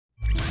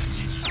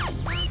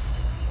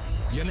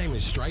Your name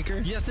is Stryker?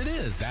 Yes, it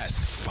is.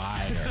 That's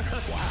fire.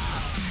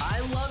 Wow.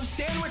 I love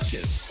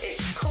sandwiches.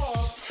 It's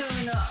called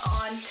Tuna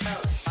on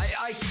Toast.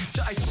 I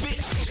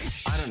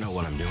spit. I don't know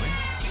what I'm doing.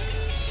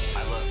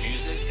 I love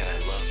music, and I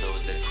love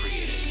those that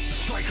create it.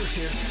 Stryker's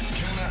here.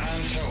 Tuna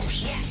on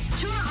Toast.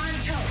 Yes, Tuna on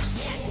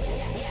Toast.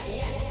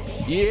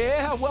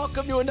 Yeah,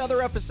 welcome to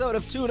another episode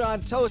of Tuna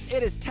on Toast.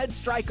 It is Ted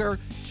Stryker.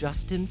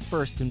 Justin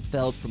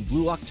Furstenfeld from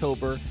Blue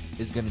October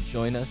is going to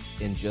join us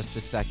in just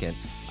a second.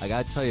 I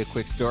got to tell you a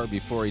quick story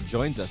before he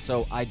joins us.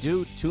 So I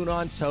do Tuna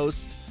on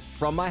Toast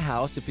from my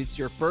house. If it's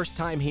your first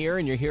time here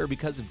and you're here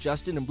because of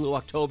Justin and Blue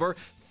October,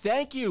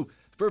 thank you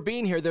for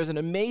being here. There's an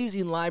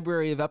amazing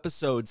library of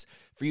episodes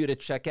for you to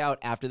check out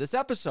after this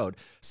episode.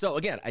 So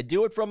again, I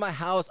do it from my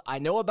house. I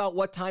know about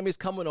what time he's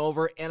coming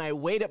over, and I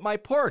wait at my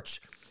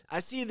porch. I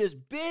see this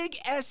big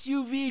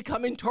SUV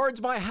coming towards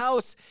my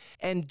house,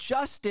 and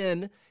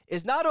Justin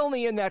is not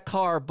only in that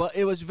car, but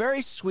it was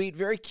very sweet,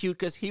 very cute,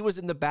 because he was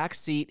in the back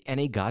seat and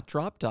he got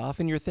dropped off.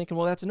 And you're thinking,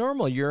 well, that's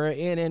normal. You're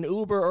in an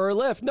Uber or a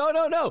Lyft.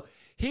 No.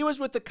 He was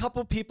with a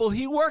couple people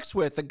he works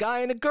with, a guy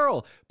and a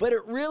girl. But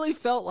it really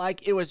felt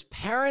like it was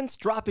parents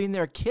dropping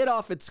their kid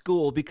off at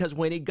school, because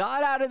when he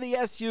got out of the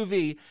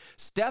SUV,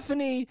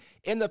 Stephanie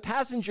in the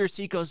passenger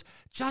seat goes,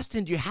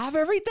 "Justin, do you have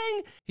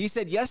everything?" He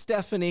said, "Yes,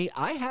 Stephanie,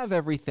 I have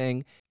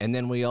everything." And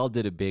then we all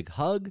did a big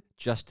hug.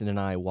 Justin and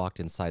I walked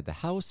inside the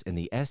house and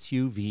the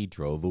SUV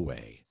drove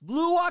away.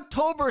 Blue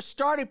October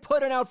started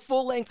putting out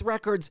full-length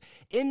records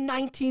in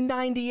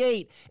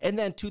 1998, and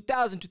then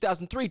 2000,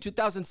 2003,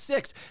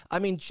 2006. I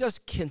mean,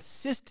 just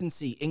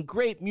consistency and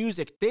great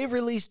music. They've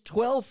released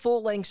 12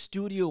 full-length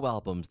studio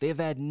albums. They've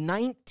had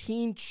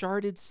 19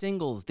 charted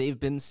singles. They've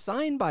been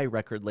signed by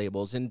record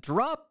labels and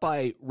dropped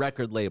by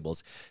record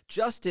labels.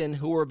 Justin,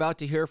 who we're about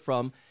to hear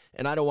from,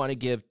 and I don't want to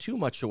give too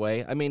much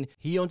away. I mean,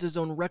 he owns his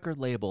own record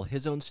label,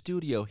 his own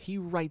studio. He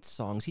writes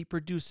songs. He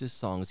produces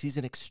songs. He's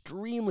an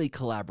extremely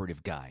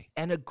collaborative guy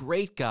and a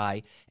great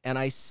guy. And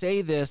I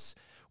say this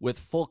with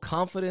full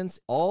confidence.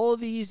 All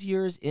these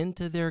years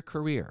into their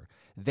career,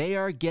 they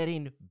are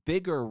getting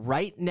bigger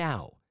right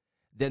now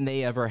than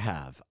they ever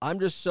have. I'm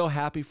just so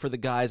happy for the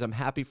guys. I'm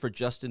happy for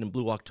Justin and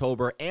Blue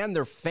October and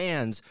their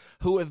fans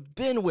who have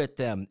been with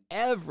them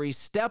every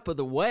step of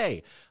the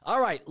way. All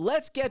right,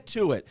 let's get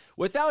to it.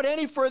 Without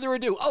any further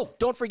ado,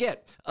 don't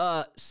forget,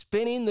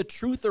 Spinning the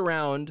Truth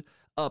Around,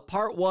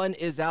 part 1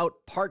 is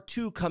out. Part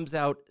 2 comes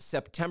out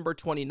September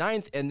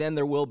 29th, and then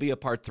there will be a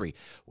part 3.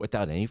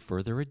 Without any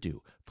further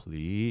ado,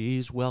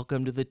 please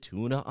welcome to the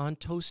Tuna on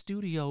Toast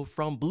studio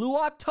from Blue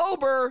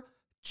October,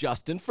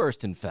 Justin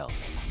Furstenfeld.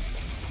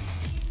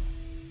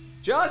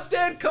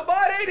 Justin, come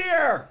on in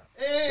here.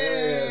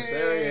 Hey.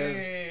 There he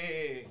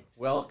is.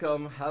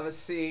 Welcome. Have a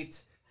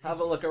seat. Have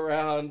a look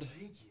around.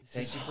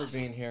 Thank you for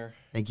being here.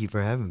 Thank you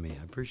for having me.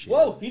 I appreciate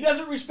Whoa, he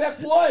doesn't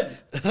respect wood.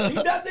 He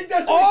doesn't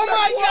respect Oh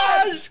my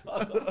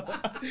wood.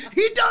 gosh!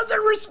 He doesn't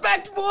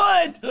respect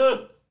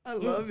wood. I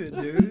love it,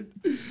 dude.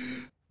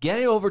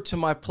 Getting over to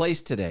my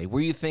place today,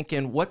 were you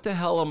thinking, what the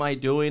hell am I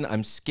doing?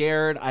 I'm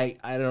scared. I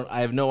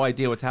have no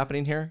idea what's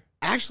happening here.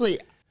 Actually,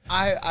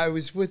 I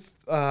was with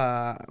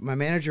my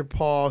manager,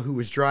 Paul, who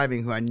was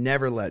driving, who I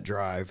never let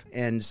drive,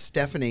 and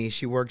Stephanie,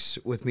 she works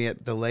with me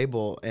at the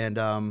label, and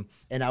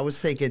I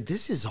was thinking,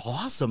 this is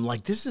awesome.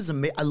 Like, this is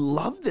amazing. I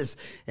love this.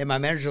 And my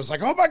manager was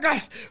like, oh my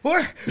God, where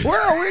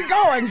are we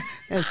going?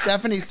 And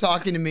Stephanie's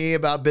talking to me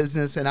about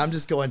business, and I'm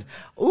just going,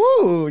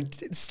 ooh,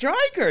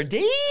 Stryker,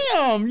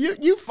 damn,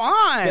 you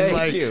fine.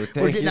 Thank you.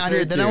 We're getting out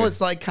here. Then I was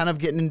like kind of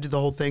getting into the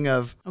whole thing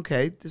of,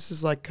 okay, this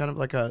is like kind of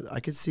like I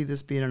could see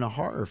this being in a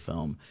horror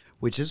film,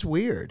 which is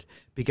weird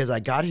because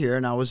I got here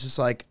and I was just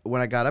like,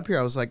 when I got up here,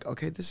 I was like,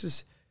 okay, this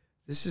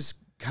is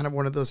kind of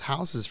one of those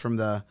houses from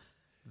the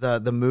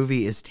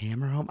movie Is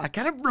Tamara Home? I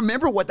kind of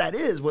remember what that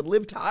is with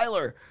Liv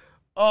Tyler.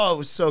 Oh, it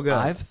was so good.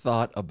 I've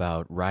thought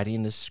about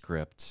writing a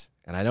script,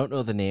 and I don't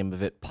know the name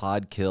of it,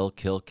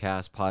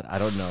 Killcast Pod, I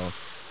don't know,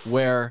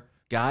 where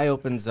guy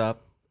opens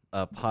up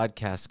a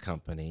podcast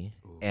company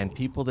and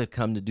people that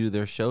come to do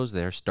their shows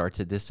there start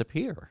to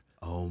disappear.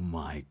 Oh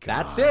my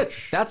God. That's it.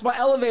 That's my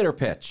elevator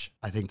pitch.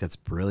 I think that's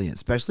brilliant,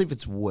 especially if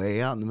it's way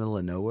out in the middle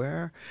of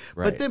nowhere.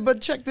 Right.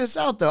 But check this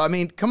out, though. I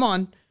mean, come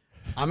on.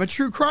 I'm a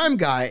true crime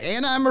guy,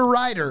 and I'm a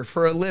writer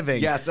for a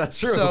living. Yes, that's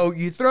true. So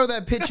you throw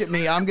that pitch at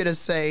me, I'm going to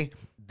say,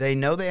 they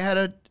know they had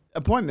an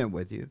appointment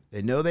with you.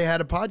 They know they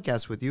had a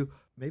podcast with you.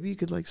 Maybe you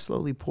could, like,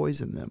 slowly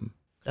poison them.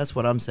 That's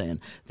what I'm saying.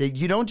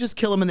 You don't just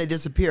kill them and they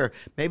disappear.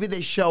 Maybe they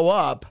show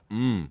up,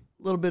 a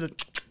little bit of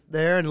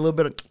there and a little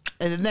bit of...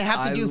 And then they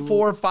have to do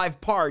 4 or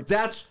 5 parts.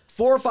 That's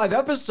 4 or 5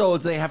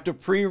 episodes they have to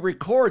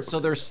pre-record, so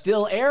they're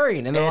still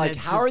airing. And they're like,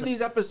 how are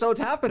these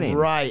episodes happening?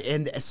 Right.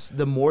 And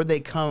the more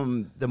they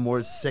come, the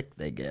more sick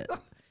they get.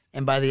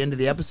 And by the end of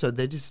the episode,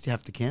 they just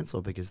have to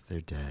cancel because they're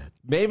dead.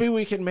 Maybe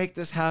we can make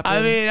this happen.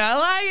 I mean, I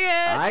like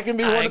it. I can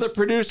be one of the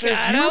producers.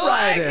 You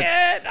like write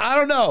it. I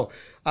don't know.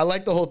 I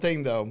like the whole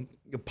thing, though.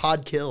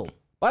 Pod kill.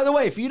 By the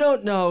way, if you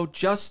don't know,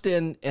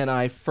 Justin and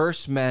I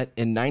first met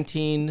in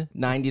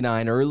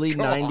 1999, early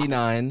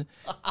 99,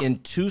 in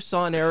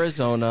Tucson,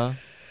 Arizona.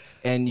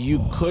 and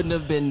you couldn't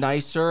have been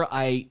nicer.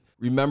 I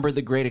remember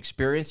the great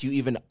experience. You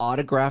even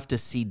autographed a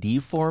CD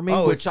for me.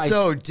 Oh, which it's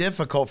so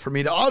difficult for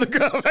me to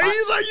autograph.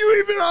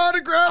 You even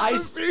autographed the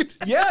CD?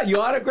 Yeah, you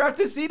autographed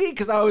a CD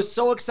because I was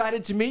so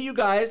excited to meet you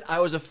guys.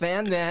 I was a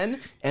fan then,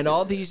 and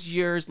all these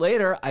years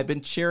later, I've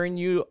been cheering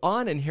you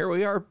on, and here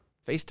we are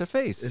face to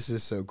face. This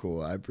is so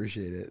cool. I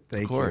appreciate it.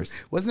 Thank you. Of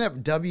course.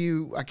 Wasn't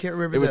that I can't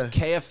remember. It was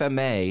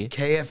KFMA.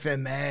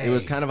 KFMA. It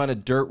was kind of on a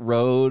dirt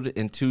road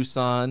in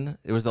Tucson.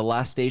 It was the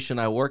last station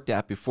I worked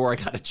at before I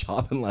got a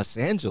job in Los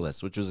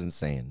Angeles, which was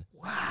insane.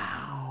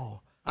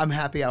 Wow. I'm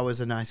happy I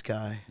was a nice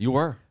guy. You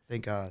were.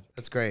 Thank God.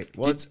 That's great.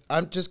 Well,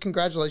 I'm just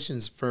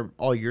congratulations for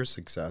all your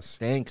success.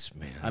 Thanks,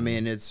 man. I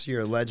mean,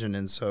 you're a legend,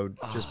 and so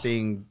just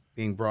being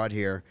brought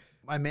here.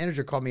 My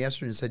manager called me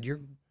yesterday and said,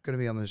 "You're going to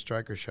be on the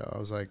Striker show." I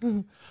was like,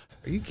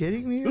 "Are you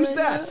kidding me? Who's right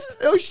that?"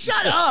 now? Oh,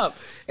 shut up.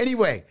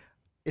 Anyway,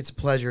 it's a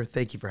pleasure.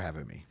 Thank you for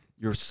having me.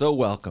 You're so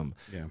welcome.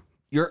 Yeah.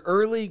 Your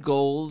early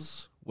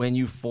goals when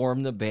you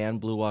formed the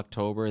band Blue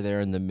October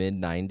there in the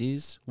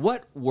mid-90s,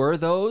 what were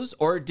those,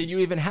 or did you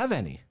even have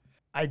any?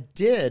 I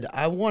did.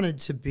 I wanted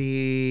to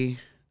be.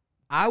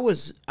 I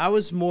was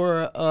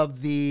more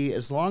of the,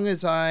 as long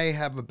as I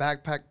have a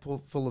backpack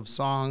full of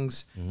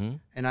songs,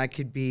 and I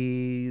could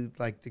be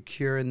like the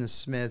Cure and the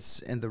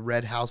Smiths and the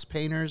Red House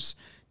Painters.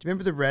 Do you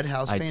remember the Red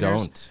House Painters? I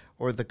don't.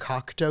 Or the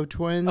Cocteau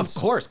Twins?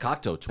 Of course,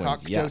 Cocteau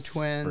Twins. Yes,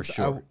 Twins. for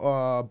sure.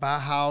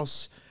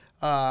 Bauhaus.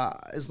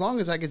 As long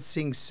as I could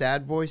sing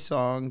sad boy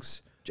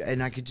songs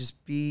and I could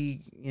just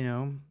be,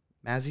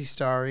 Mazzy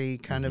Starry,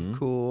 kind of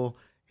cool,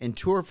 and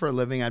tour for a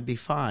living, I'd be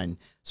fine.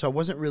 So I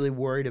wasn't really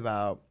worried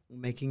about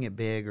making it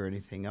big or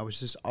anything. I was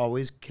just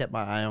always kept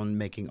my eye on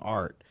making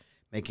art,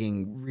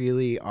 making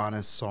really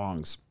honest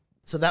songs.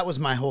 So that was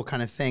my whole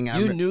kind of thing.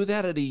 You knew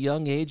that at a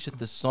young age that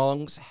the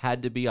songs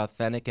had to be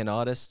authentic and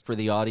honest for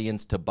the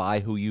audience to buy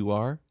who you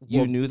are?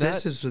 You knew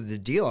that? This is the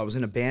deal. I was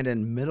in a band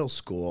in middle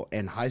school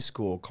and high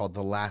school called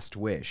The Last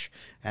Wish.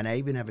 And I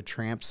even have a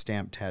tramp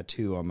stamp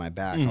tattoo on my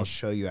back. I'll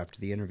show you after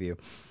the interview.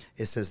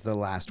 It says The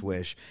Last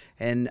Wish.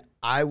 And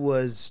I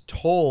was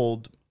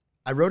told,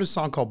 I wrote a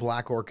song called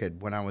Black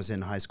Orchid when I was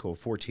in high school,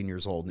 14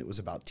 years old, and it was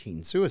about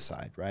teen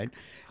suicide, right?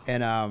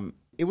 And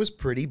it was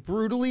pretty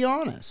brutally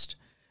honest.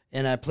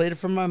 And I played it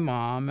for my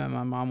mom, and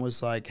my mom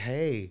was like,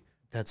 "Hey,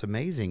 that's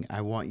amazing. I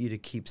want you to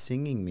keep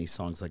singing me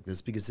songs like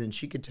this," because then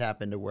she could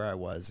tap into where I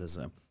was as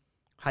a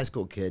high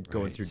school kid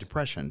going through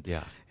depression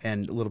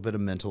and a little bit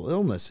of mental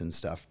illness and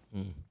stuff.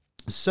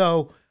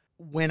 So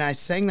when I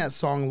sang that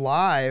song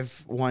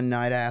live one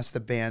night, I asked the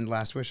band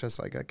Last Wish, I was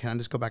like, "Can I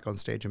just go back on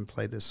stage and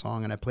play this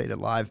song?" And I played it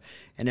live,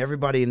 and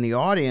everybody in the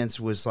audience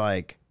was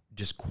like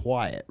just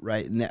quiet,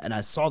 right? And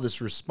I saw this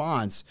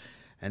response,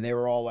 and they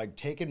were all like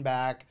taken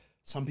back.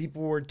 Some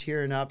people were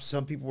tearing up.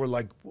 Some people were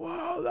like,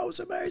 "Whoa, that was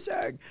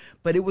amazing."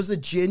 But it was a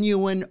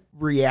genuine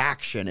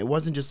reaction. It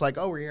wasn't just like,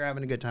 "Oh, we're here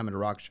having a good time at a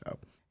rock show."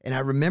 And I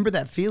remember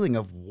that feeling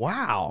of,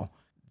 wow,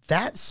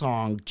 that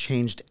song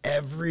changed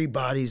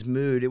everybody's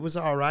mood. It was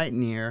all right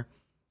in here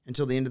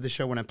until the end of the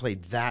show when I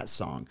played that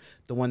song,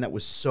 the one that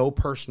was so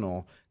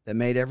personal that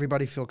made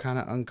everybody feel kind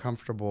of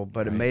uncomfortable,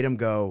 but it made them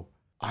go,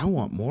 "I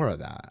want more of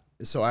that."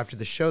 So after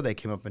the show, they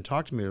came up and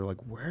talked to me. They're like,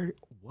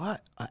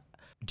 what?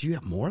 Do you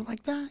have more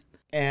like that?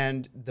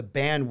 And the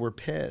band were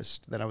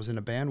pissed that I was in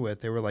a band with.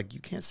 They were like, "You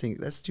can't sing.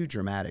 That's too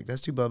dramatic. That's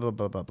too blah, blah,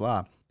 blah, blah,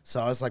 blah."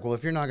 So I was like, well,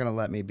 if you're not going to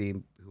let me be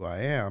who I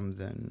am,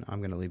 then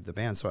I'm going to leave the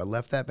band. So I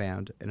left that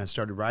band and I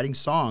started writing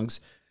songs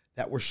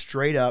that were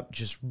straight up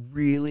just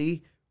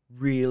really,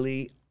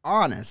 really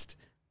honest.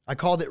 I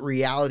called it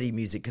reality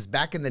music because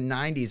back in the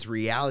 90s,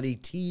 reality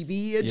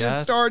TV had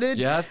just started.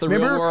 Yes,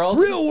 remember? Real World.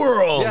 Real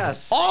World.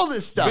 Yes. All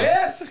this stuff.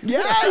 Biff? Yeah,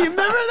 you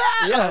remember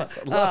that? Yes,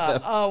 I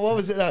love that. What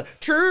was it?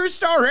 True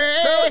Story.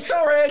 True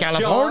Story,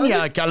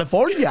 California,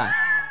 California.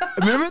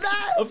 Remember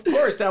that? Of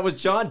course, that was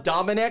John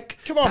Dominic.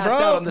 Come on, passed bro.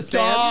 out on the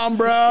stand. Tom,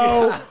 bro.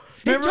 Yeah.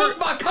 He Remember- took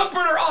my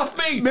comforter off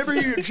me. Remember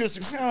you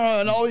just,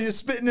 and all you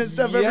spitting and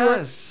stuff everywhere?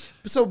 Yes.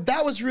 So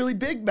that was really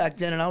big back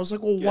then. And I was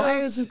like, well, why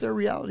isn't there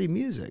reality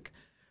music?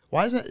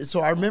 Why isn't it?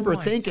 So I remember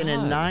thinking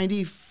in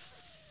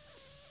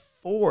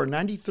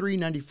 93,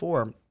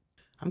 94,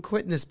 I'm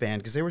quitting this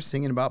band because they were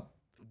singing about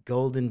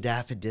golden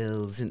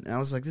daffodils. And I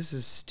was like, this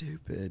is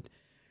stupid.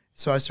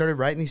 So I started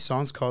writing these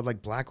songs called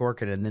like Black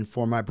Orchid and then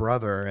For My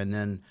Brother and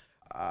then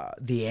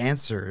The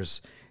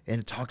Answers.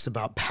 And it talks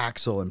about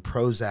Paxil and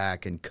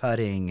Prozac and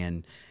cutting.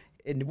 And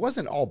it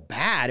wasn't all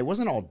bad. It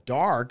wasn't all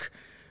dark,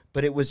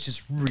 but it was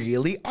just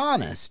really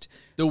honest.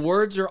 The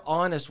words are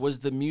honest. Was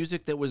the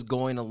music that was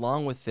going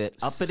along with it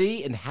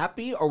uppity and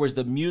happy, or was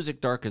the music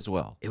dark as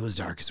well? It was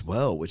dark as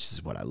well, which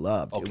is what I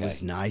loved. Okay. It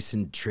was nice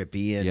and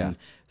trippy, and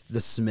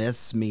the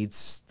Smiths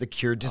meets the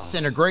Cure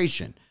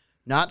Disintegration.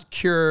 Not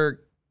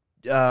Cure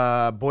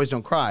Boys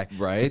Don't Cry,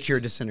 Right. the Cure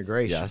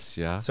Disintegration. Yes,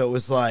 yeah. So it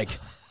was like,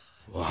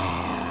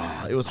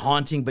 wow. It was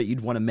haunting, but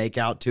you'd want to make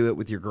out to it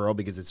with your girl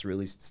because it's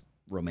really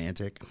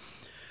romantic.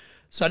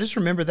 So I just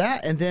remember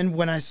that. And then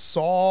when I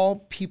saw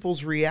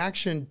people's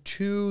reaction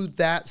to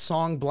that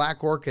song,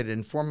 Black Orchid,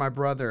 and For My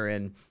Brother,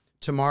 and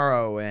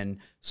Tomorrow and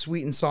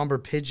Sweet and Somber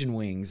Pigeon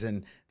Wings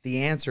and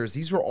The Answers.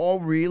 These were all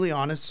really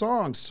honest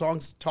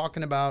songs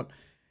talking about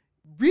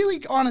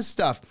really honest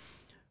stuff.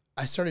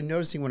 I started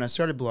noticing when I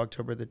started Blue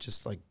October that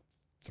just like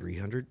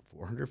 300,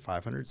 400,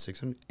 500,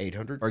 600,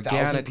 800, 1,000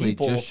 organically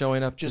people just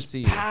showing up just to see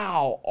you.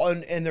 pow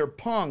on, and they're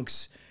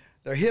punks,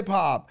 they're hip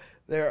hop,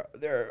 they're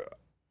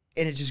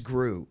and it just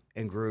grew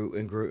and grew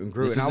and grew and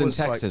grew. This and was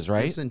I in was Texas, like,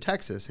 right? This is in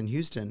Texas, in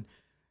Houston.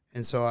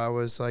 And so I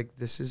was like,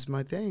 this is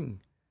my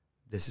thing.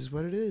 This is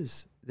what it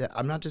is.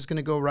 I'm not just going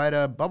to go write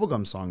a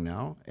bubblegum song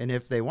now. And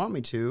if they want me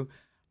to,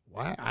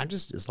 why?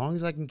 As long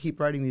as I can keep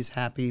writing these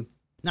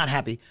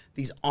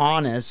these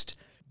honest,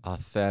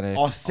 Authentic,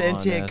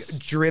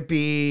 honest.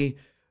 drippy,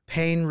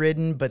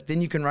 pain-ridden, but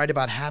then you can write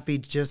about happy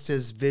just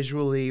as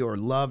visually or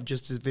love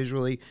just as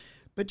visually,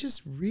 but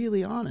just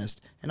really honest.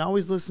 And I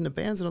always listen to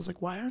bands and I was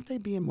like, why aren't they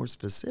being more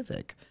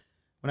specific?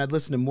 When I'd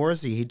listen to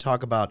Morrissey, he'd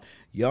talk about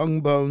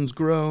young bones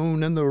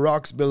grown and the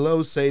rocks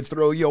below say,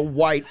 throw your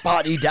white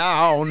body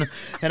down.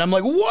 And I'm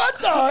like, what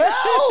the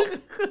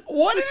hell?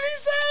 What did he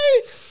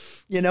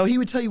say? You know, he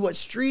would tell you what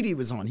street he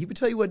was on. He would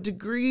tell you what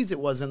degrees it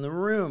was in the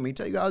room. He'd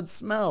tell you how it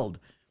smelled.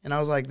 And I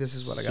was like, this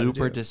is what I got to do.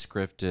 Super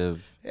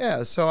descriptive.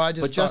 Yeah, so I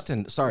just But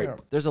Justin, sorry,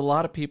 there's a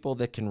lot of people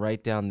that can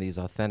write down these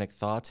authentic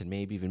thoughts and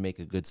maybe even make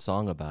a good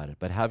song about it.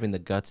 But having the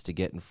guts to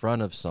get in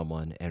front of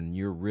someone and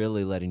you're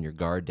really letting your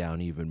guard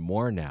down even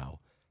more now.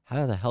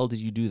 How the hell did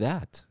you do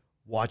that?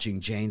 Watching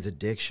Jane's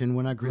Addiction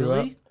when I grew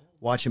up.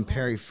 Watching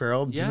Perry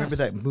Farrell. Do you remember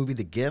that movie,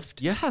 The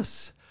Gift?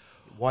 Yes.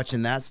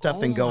 Watching that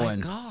stuff and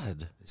going, oh my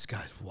God, this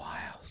guy's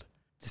wild.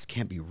 This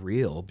can't be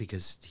real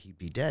because he'd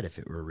be dead if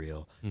it were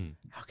real.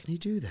 How can he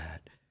do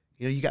that?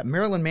 You know, you got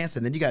Marilyn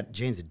Manson, then you got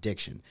Jane's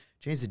Addiction.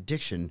 Jane's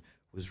Addiction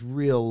was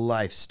real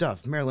life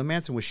stuff. Marilyn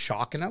Manson was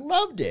shocking. I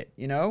loved it,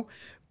 you know?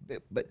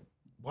 But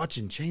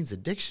watching Jane's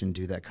Addiction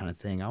do that kind of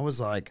thing, I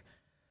was like,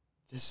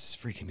 this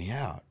is freaking me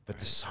out. But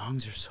the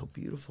songs are so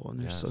beautiful and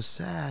they're so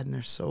sad and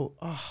they're so,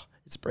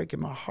 it's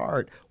breaking my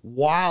heart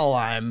while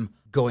I'm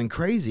going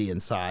crazy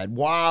inside,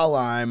 while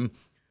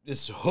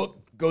this hook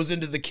goes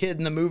into the kid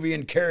in the movie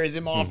and carries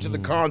him off to the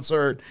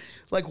concert.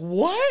 Like,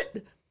 what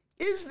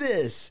is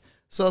this?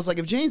 So I was like,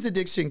 if Jane's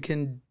Addiction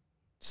can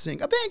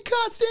sing, I've been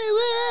caught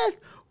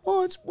stealing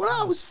once when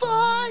I was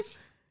 5,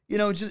 you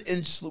know,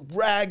 just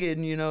ragged,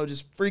 you know,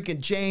 just freaking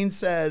Jane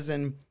Says,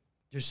 and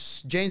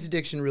Jane's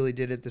Addiction really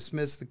did it. The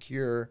Smiths, The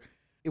Cure.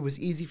 It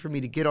was easy for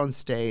me to get on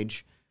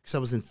stage because I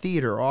was in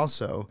theater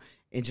also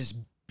and just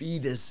be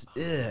this.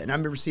 And I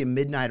remember seeing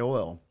Midnight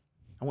Oil.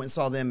 I went and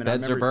saw them. And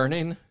Beds Are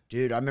Burning?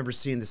 Dude, I remember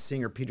seeing the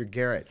singer Peter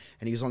Garrett,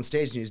 and he was on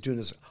stage and he was doing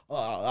this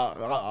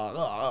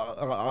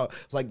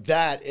like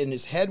that, and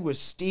his head was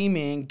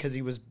steaming because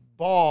he was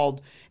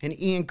bald. And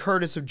Ian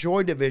Curtis of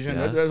Joy Division,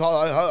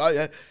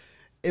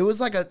 it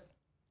was like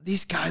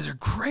these guys are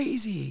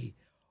crazy.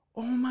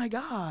 Oh my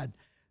God.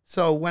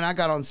 So when I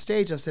got on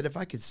stage, I said, if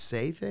I could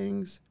say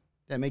things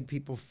that make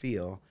people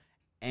feel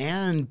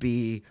and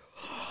be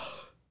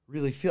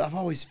really feel, I've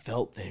always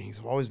felt things.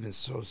 I've always been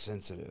so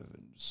sensitive.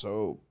 And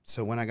so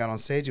when I got on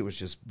stage, it was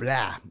just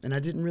blah. And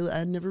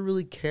I never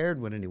really cared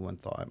what anyone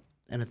thought.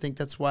 And I think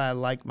that's why I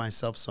like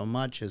myself so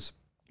much is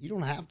you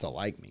don't have to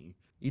like me.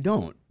 You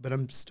don't, but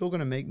I'm still going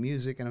to make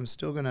music and I'm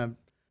still going to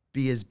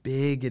be as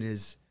big and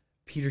as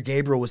Peter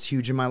Gabriel was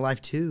huge in my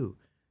life too.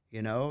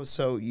 You know,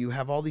 so you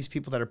have all these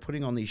people that are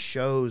putting on these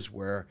shows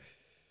where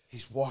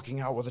he's walking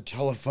out with a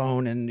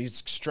telephone and he's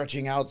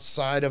stretching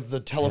outside of the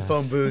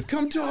telephone booth.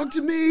 Come talk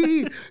to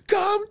me.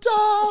 Come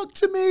talk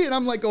to me. And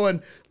I'm like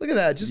going, look at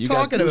that. Just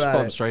talking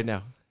about it right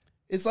now.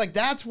 It's like,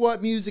 that's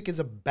what music is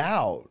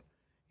about,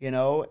 you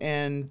know?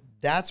 And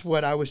that's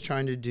what I was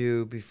trying to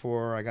do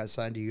before I got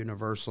signed to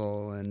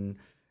Universal and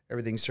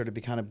everything started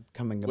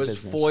becoming a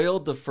business. Was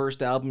Foiled the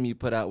first album you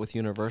put out with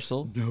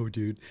Universal? No,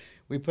 dude.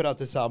 We put out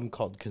this album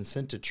called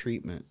Consent to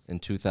Treatment. In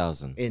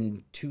 2000.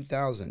 In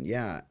 2000,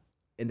 yeah.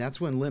 And that's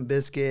when Limp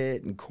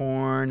Bizkit and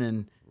Korn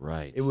and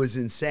right. It was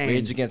insane.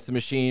 Rage Against the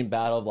Machine,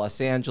 Battle of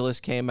Los Angeles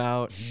came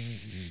out.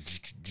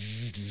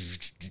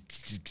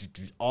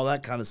 All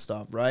that kind of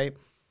stuff, right?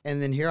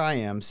 And then here I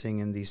am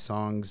singing these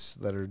songs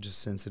that are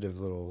just sensitive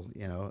little,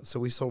 you know. So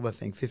we sold, I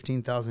think,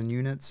 15,000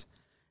 units,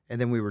 and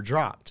then we were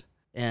dropped.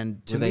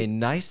 And were they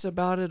nice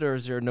about it, or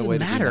is there no way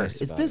to be nice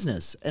It's about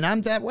business, and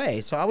I'm that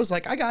way. So I was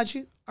like, I got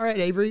you. All right,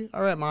 Avery.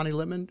 All right, Monty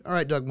Littman. All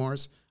right, Doug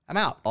Morris. I'm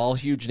out. All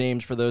huge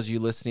names for those of you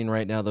listening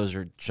right now. Those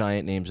are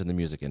giant names in the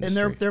music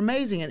industry. And they're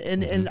amazing.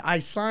 And I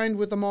signed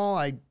with them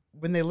all.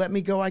 When they let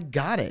me go, I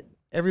got it.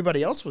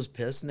 Everybody else was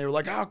pissed, and they were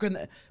like, how can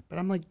they? But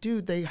I'm like,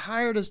 dude, they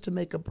hired us to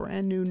make a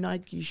brand new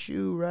Nike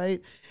shoe,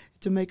 right?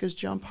 To make us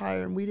jump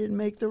higher, and we didn't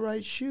make the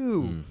right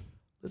shoe.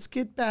 Let's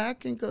get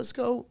back and let's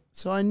go.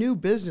 So I knew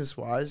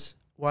business-wise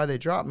why they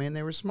dropped me, and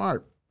they were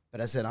smart. But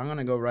I said, I'm going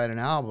to go write an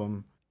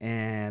album,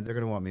 and they're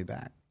going to want me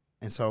back.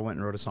 And so I went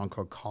and wrote a song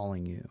called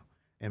Calling You.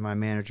 And my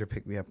manager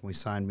picked me up, and we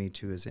signed me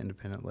to his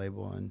independent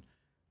label. And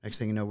next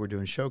thing you know, we're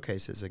doing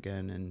showcases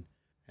again.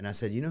 And I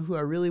said, you know who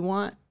I really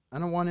want? I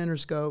don't want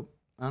Interscope.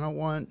 I don't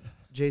want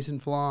Jason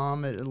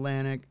Flom at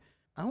Atlantic.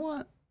 I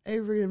want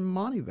Avery and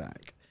Monty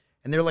back.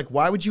 And they're like,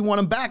 why would you want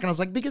them back? And I was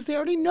like, because they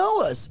already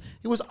know us.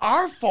 It was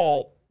our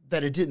fault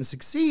that it didn't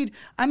succeed.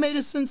 I made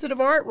a sensitive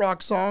art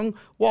rock song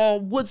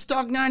while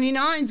Woodstock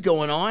 99's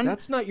going on.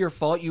 That's not your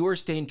fault. You were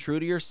staying true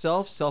to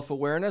yourself,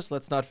 self-awareness.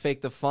 Let's not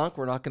fake the funk.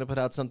 We're not going to put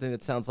out something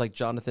that sounds like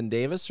Jonathan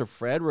Davis or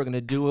Fred. We're going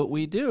to do what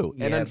we do.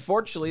 And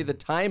unfortunately, the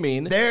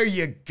timing... There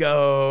you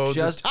go.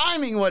 The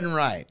timing wasn't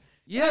right.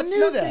 Yeah, I it's knew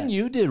nothing that.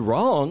 you did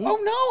wrong. Oh,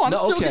 no. I'm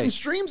still getting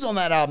streams on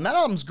that album. That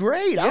album's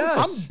great.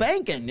 Yes. I'm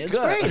banking. It's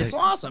Good. great. It's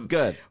awesome.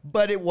 Good.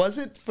 But it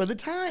wasn't for the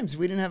times.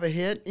 We didn't have a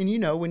hit. And,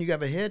 when you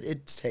have a hit,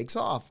 it takes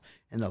off.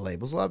 And the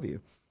labels love you.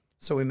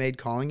 So we made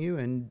Calling You,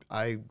 and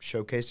I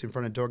showcased in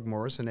front of Doug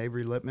Morris and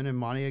Avery Lippman and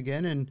Monty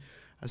again. And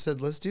I said,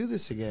 let's do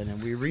this again.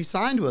 And we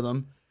re-signed with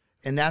them.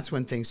 And that's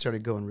when things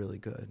started going really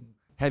good.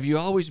 Have you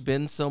always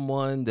been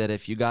someone that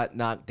if you got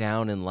knocked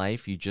down in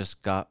life, you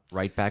just got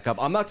right back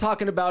up? I'm not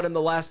talking about in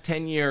the last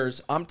 10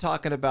 years. I'm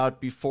talking about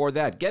before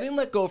that. Getting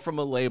let go from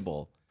a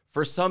label.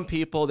 For some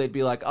people, they'd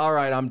be like, all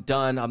right, I'm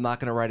done. I'm not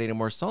going to write any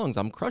more songs.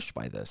 I'm crushed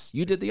by this.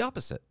 You did the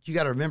opposite. You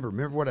got to remember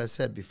what I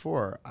said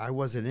before. I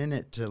wasn't in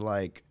it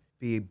to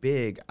be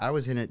big. I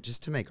was in it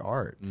just to make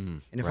art.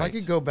 And if I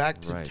could go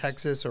back to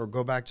Texas or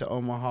go back to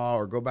Omaha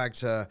or go back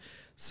to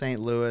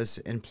St. Louis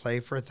and play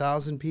for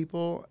 1,000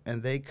 people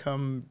and they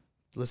come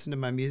listen to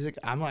my music,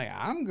 I'm like,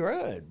 I'm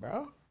good,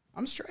 bro.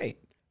 I'm straight.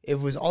 It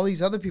was all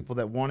these other people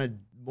that wanted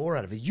more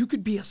out of it. You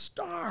could be a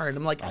star. And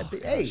I'm like,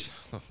 hey,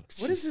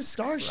 what is this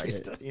star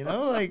shit?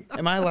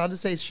 Am I allowed to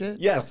say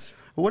shit? Yes.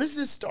 What is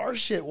this star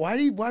shit?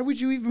 Why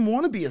would you even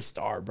want to be a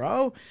star,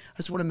 bro? I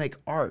just want to make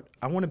art.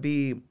 I want to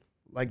be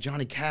like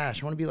Johnny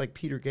Cash. I want to be like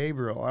Peter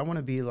Gabriel. I want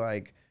to be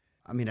like,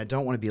 I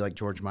don't want to be like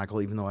George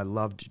Michael, even though I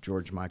loved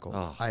George Michael.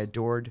 Oh. I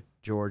adored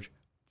George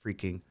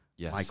freaking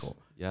Michael.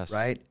 Yes.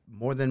 Right?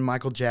 More than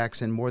Michael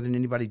Jackson, more than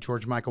anybody,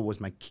 George Michael was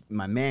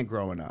my man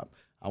growing up.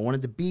 I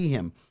wanted to be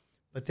him.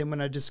 But then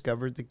when I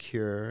discovered The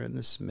Cure and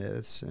the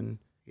Smiths and,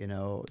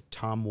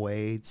 Tom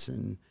Waits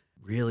and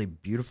really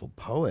beautiful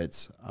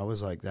poets, I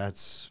was like,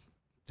 that's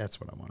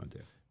what I want to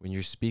do. When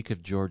you speak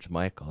of George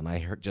Michael, and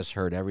I just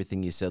heard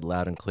everything you said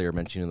loud and clear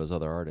mentioning those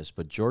other artists,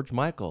 but George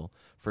Michael,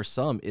 for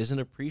some, isn't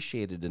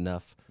appreciated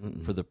enough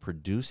for the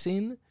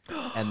producing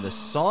and the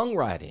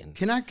songwriting.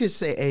 Can I just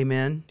say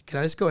amen? Can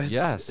I just go ahead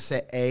and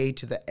say A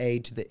to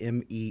the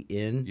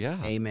M-E-N? Yeah.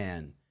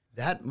 Amen.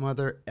 That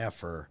mother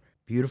effer,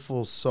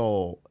 beautiful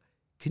soul.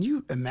 Can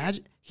you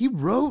imagine? He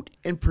wrote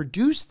and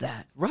produced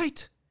that.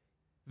 Right.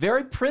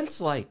 Very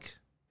Prince-like.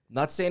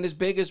 Not saying as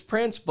big as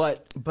Prince,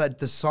 but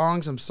the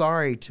songs, I'm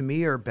sorry, to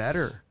me are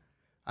better.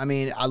 I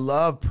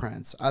love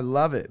Prince. I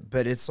love it.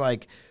 But it's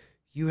like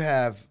you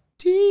have,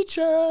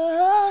 teacher,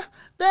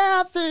 there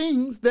are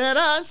things that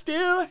I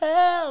still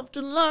have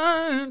to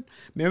learn.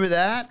 Remember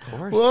that? Of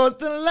course. Well,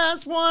 the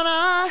last one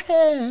I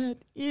had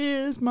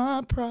is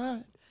my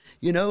pride.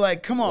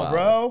 Come on,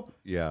 bro.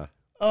 yeah.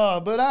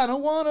 Oh, but I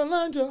don't want to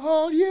learn to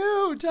hold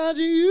you, tied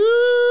to you.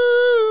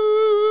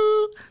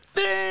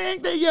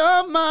 Think that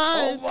you're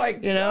mine. Oh my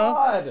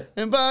God.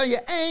 And but you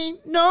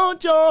ain't no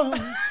joy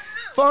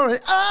for an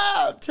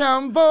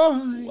uptown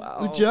boy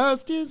who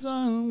just is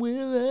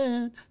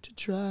unwilling to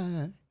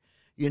try.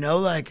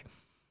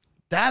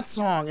 That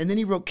song. And then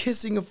he wrote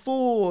Kissing a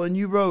Fool. And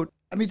you wrote,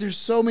 there's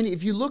so many.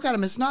 If you look at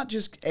them, it's not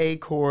just A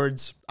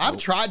chords. I've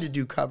tried to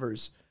do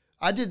covers.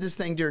 I did this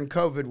thing during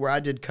COVID where I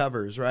did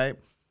covers, right?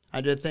 I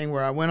did a thing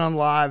where I went on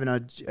live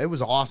and it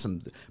was awesome.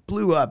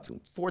 Blew up,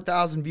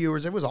 4,000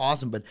 viewers. It was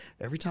awesome. But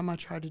every time I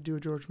tried to do a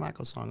George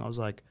Michael song, I was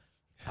like,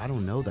 I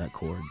don't know that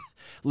chord.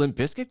 Limp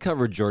Bizkit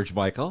covered George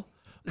Michael.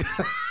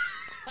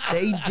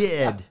 They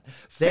did.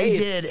 They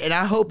did. And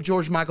I hope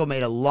George Michael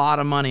made a lot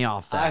of money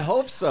off that. I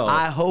hope so.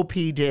 I hope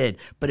he did.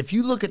 But if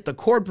you look at the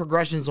chord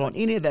progressions on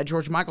any of that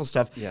George Michael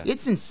stuff,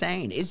 it's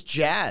insane. It's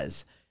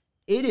jazz.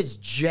 It is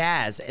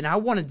jazz. And I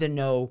wanted to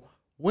know,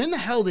 when the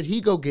hell did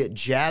he go get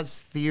jazz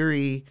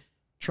theory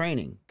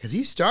training? Because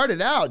he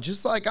started out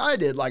just like I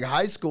did, like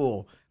high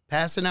school,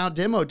 passing out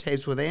demo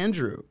tapes with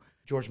Andrew.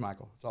 George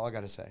Michael. That's all I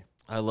got to say.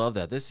 I love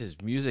that. This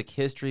is music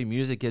history,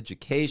 music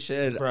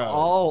education,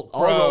 all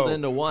rolled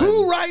into one.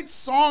 Who writes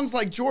songs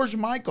like George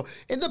Michael?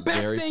 And the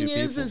best thing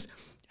is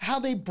how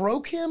they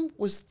broke him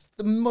was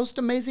the most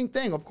amazing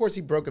thing. Of course,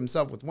 he broke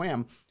himself with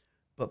Wham,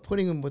 but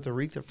putting him with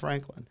Aretha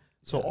Franklin.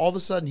 So all of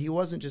a sudden, he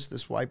wasn't just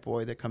this white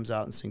boy that comes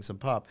out and sings some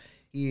pop.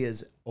 He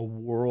is a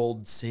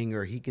world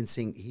singer. He can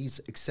sing. He's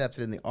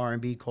accepted in the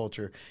R&B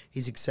culture.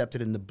 He's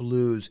accepted in the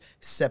blues,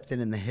 accepted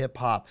in the hip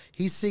hop.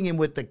 He's singing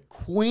with the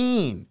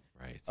queen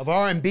of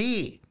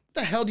R&B. What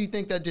the hell do you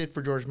think that did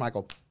for George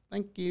Michael?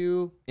 Thank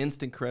you.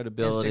 Instant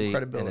credibility. And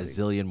a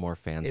zillion more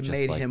fans. It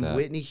made him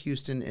Whitney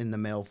Houston in the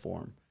male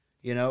form.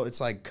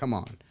 It's like, come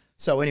on.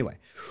 So anyway,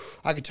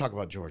 I could talk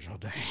about George all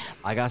day.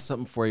 I got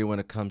something for you when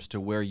it comes to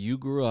where you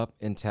grew up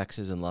in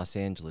Texas and Los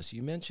Angeles.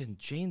 You mentioned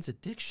Jane's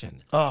Addiction.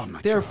 Oh, my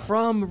God. They're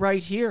from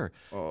right here.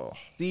 Oh.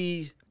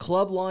 The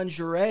Club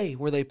Lingerie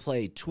where they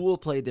played. Tool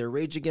played there.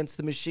 Rage Against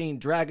the Machine.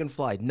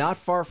 Dragonfly. Not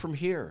far from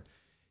here.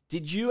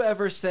 Did you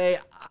ever say,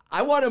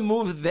 I want to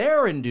move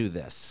there and do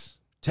this?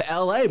 To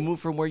L.A., move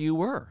from where you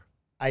were?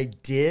 I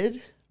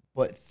did,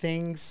 but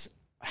things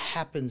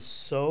happen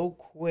so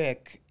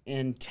quick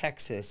in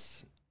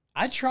Texas.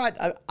 I tried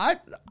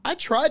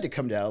to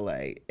come to LA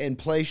and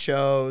play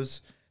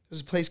shows.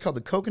 There's a place called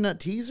the Coconut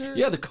Teaser.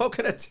 Yeah, the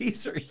Coconut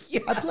Teaser.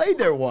 Yeah. I played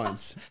there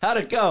once. How'd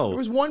it go? There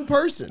was one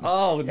person.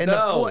 Oh, and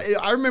no.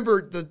 I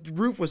remember the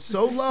roof was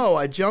so low,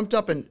 I jumped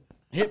up and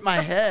hit my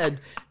head,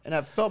 and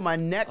I felt my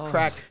neck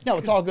crack. No,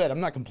 it's all good. I'm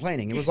not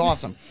complaining. It was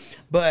awesome.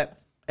 But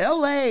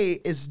LA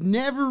has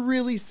never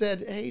really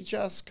said, hey,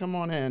 Just, come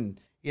on in.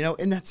 You know,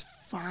 and that's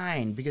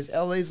fine because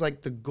LA's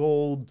like the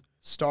gold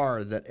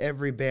star that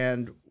every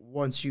band,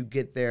 once you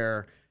get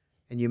there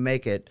and you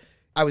make it.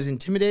 I was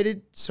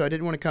intimidated, so I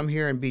didn't want to come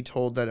here and be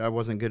told that I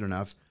wasn't good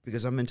enough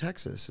because I'm in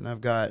Texas and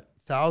I've got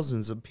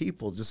thousands of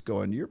people just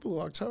going, you're Blue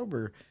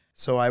October.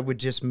 So I would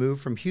just move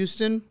from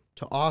Houston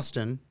to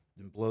Austin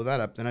and blow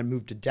that up. Then I'd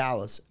move to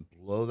Dallas and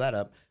blow that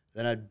up.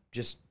 Then I'd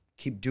just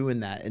keep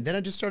doing that. And then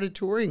I just started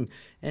touring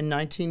in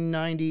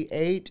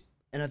 1998.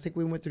 And I think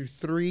we went through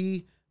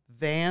 3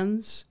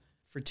 vans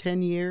for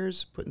 10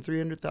 years, putting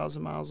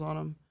 300,000 miles on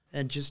them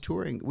and just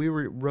touring. We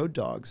were road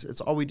dogs. That's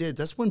all we did.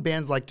 That's when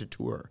bands like to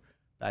tour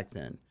back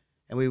then.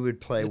 And we would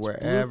play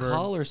wherever. Blue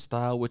collar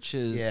style, which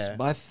is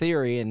my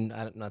theory, and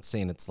I'm not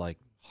saying it's like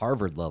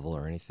Harvard level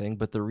or anything,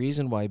 but the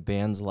reason why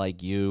bands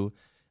like you,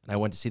 and I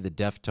went to see the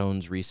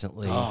Deftones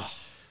recently,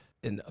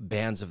 and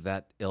bands of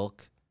that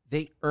ilk,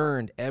 they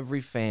earned every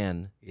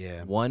fan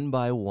one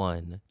by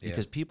one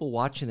because people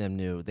watching them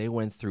knew they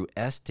went through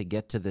S to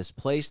get to this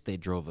place. They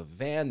drove a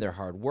van. They're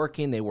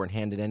hardworking. They weren't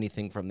handed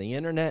anything from the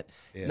internet.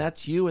 And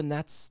that's you, and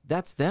that's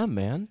them,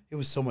 man. It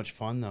was so much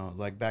fun, though.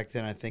 Like, back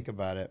then, I think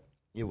about it,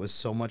 it was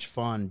so much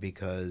fun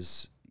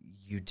because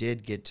you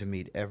did get to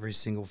meet every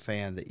single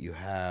fan that you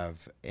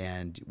have,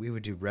 and we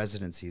would do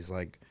residencies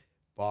like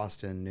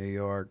Boston, New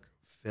York,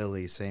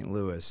 Philly, St.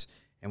 Louis,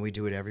 and we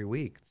do it every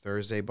week.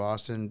 Thursday,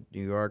 Boston,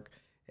 New York,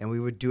 and we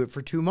would do it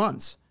for 2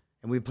 months.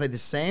 And we played the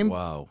same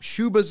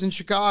Shubas in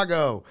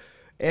Chicago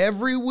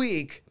every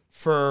week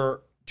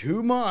for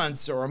 2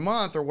 months or a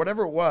month or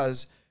whatever it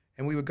was,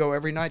 and we would go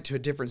every night to a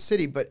different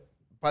city. But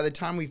by the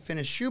time we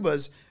finished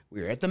Shubas,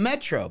 we were at the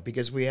Metro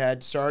because we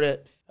had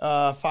started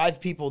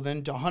 5 people,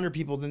 then to 100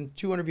 people, then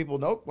 200 people.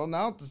 Nope, well,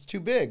 now it's too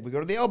big. We go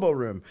to the Elbow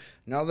Room.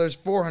 Now there's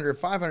 400,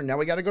 500. Now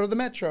we got to go to the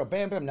Metro.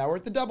 Bam, bam. Now we're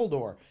at the Double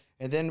Door.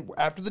 And then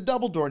after the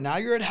Double Door, now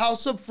you're at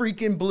House of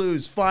Freaking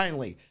Blues,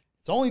 finally.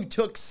 It's only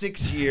took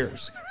 6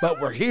 years,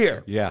 but we're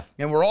here. Yeah.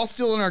 And we're all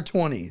still in our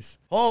 20s.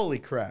 Holy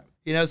crap.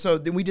 You know, so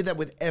then we did that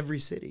with every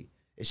city.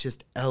 It's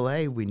just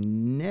LA,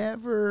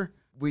 LA's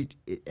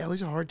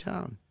a hard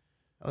town.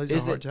 LA's a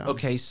hard town.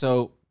 Okay,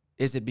 so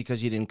is it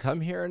because you didn't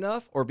come here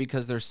enough or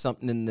because there's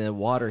something in the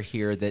water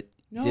here that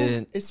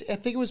didn't? I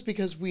think it was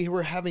because we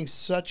were having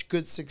such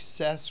good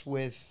success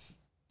with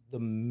the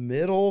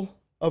middle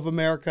of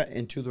America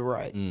and to the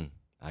right.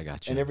 I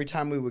got you. And every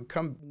time we would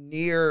come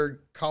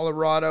near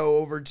Colorado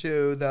over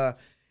to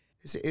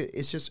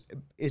it's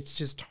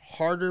just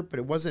harder, but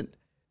it was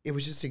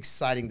just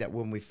exciting that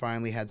when we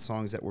finally had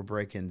songs that were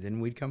breaking, then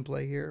we'd come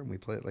play here and we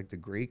play it like the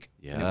Greek.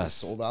 Yes. And it was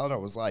sold out. I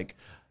was like,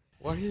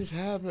 what has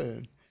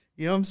happened?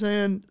 You know what I'm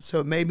saying?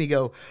 So it made me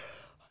go,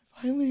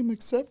 I finally am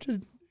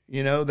accepted.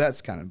 You know,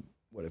 that's kind of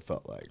what it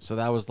felt like. So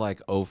that was like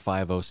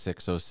 05,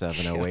 06,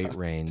 07, 08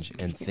 range,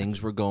 and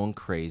things were going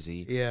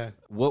crazy. Yeah.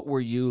 What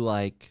were you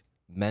like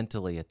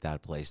mentally at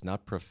that place,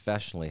 not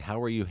professionally? How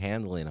were you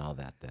handling all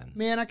that then?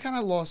 Man, I kind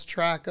of lost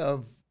track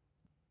of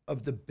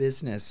the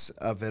business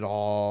of it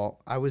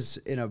all. I was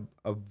in a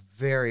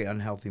very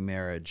unhealthy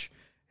marriage,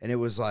 and it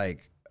was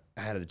like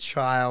I had a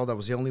child. I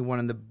was the only one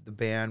in the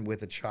band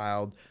with a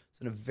child. I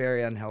was in a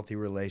very unhealthy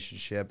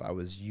relationship. I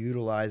was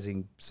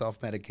utilizing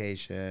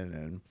self-medication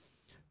and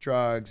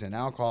drugs and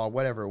alcohol,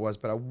 whatever it was.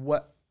 But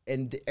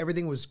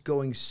everything was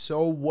going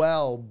so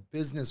well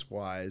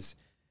business-wise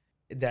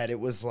that it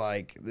was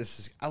like,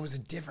 I was a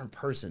different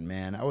person,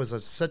 man. I was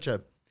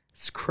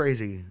it's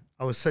crazy.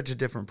 I was such a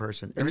different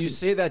person. When you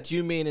say that, do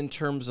you mean in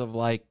terms of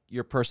like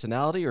your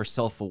personality or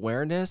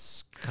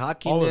self-awareness,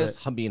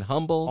 cockiness, being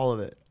humble?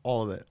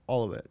 All of it.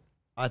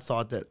 I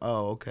thought that,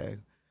 okay,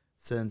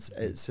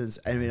 since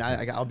I mean,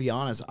 I'll be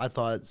honest, I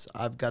thought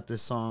I've got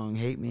this song,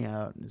 Hate Me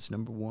Out, and it's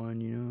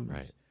 #1, you know?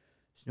 Right.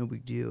 It's no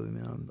big deal,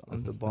 man.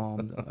 I'm the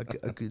bomb.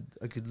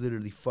 I could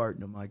literally fart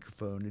in a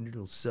microphone and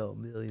it'll sell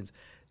millions.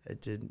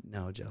 It didn't.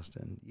 No,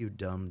 Justin, you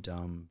dumb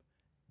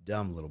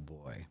little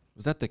boy.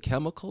 Was that the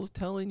chemicals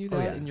telling you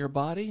that in your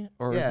body?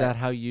 Or is Yeah. that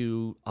how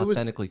you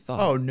authentically thought?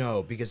 Oh,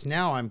 no, because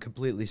now I'm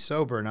completely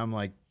sober and I'm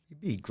like, you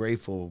be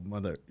grateful,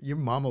 mother. Your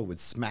mama would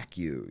smack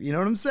you. You know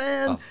what I'm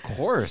saying? Of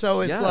course.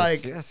 So it's Yes,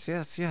 like...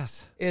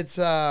 Yes. It's,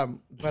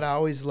 but I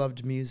always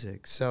loved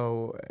music.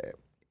 So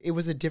it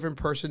was a different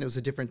person. It was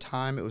a different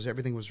time.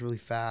 Everything was really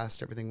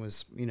fast. Everything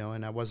was,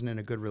 and I wasn't in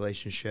a good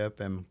relationship.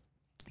 And,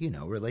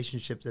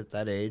 relationships at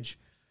that age,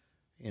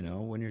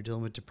 when you're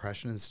dealing with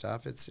depression and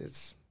stuff,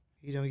 it's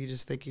you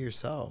just think of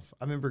yourself.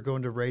 I remember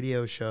going to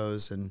radio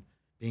shows and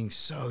being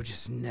so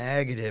just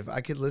negative.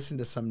 I could listen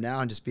to some now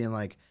and just being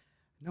like,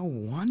 no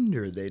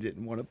wonder they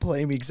didn't want to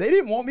play me because they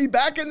didn't want me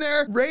back in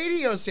their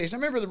radio station. I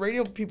remember the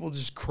radio people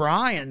just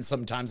crying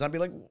sometimes. I'd be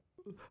like,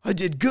 I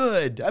did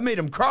good. I made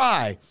them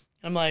cry.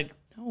 I'm like,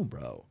 no,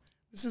 bro,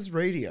 this is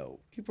radio.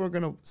 People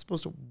are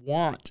supposed to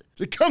want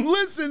to come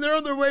listen. They're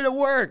on their way to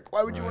work.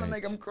 Why would you want to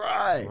make them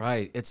cry?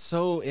 Right. It's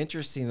so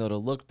interesting, though, to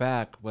look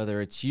back,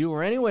 whether it's you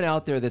or anyone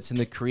out there that's in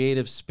the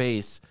creative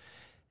space,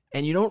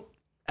 and you don't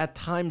at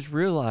times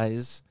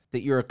realize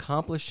that you're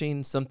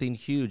accomplishing something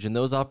huge, and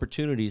those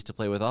opportunities to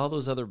play with all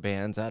those other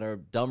bands at our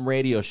dumb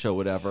radio show,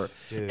 whatever,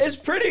 it's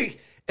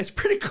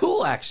pretty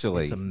cool,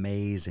 actually. It's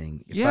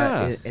amazing.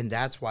 And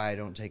that's why I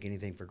don't take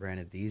anything for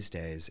granted these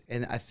days.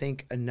 And I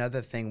think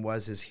another thing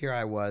is here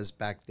I was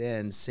back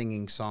then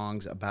singing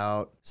songs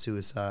about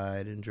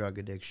suicide and drug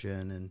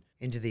addiction and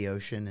Into the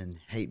Ocean and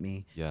Hate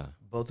Me. Yeah.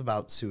 Both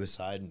about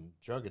suicide and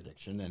drug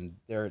addiction. And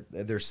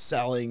they're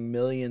selling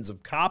millions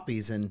of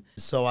copies. And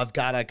so I've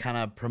got to kind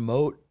of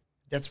promote.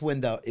 That's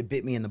when it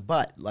bit me in the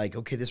butt. Like,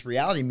 okay, this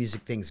reality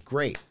music thing's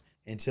great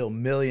until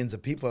millions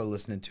of people are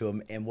listening to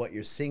them, and what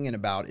you're singing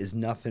about is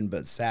nothing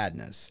but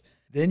sadness.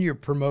 Then you're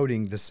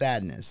promoting the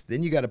sadness.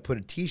 Then you got to put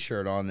a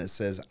T-shirt on that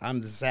says, I'm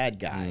the sad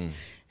guy.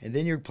 And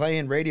then you're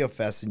playing Radio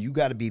Fest, and you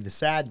got to be the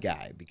sad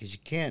guy because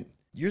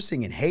you're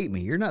singing Hate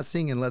Me. You're not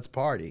singing Let's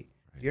Party.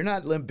 Right. You're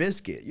not Limp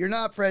Bizkit. You're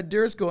not Fred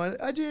Durst going,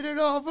 I did it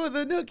all for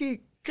the nookie.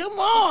 Come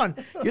on.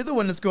 You're the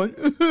one that's going,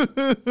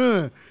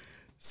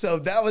 So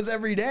that was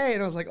every day.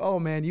 And I was like, oh,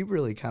 man, you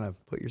really kind of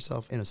put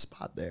yourself in a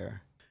spot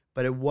there.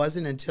 But it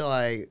wasn't until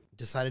I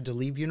decided to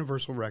leave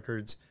Universal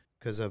Records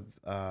because of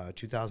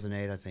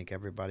 2008, I think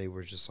everybody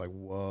was just like,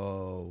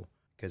 whoa,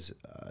 because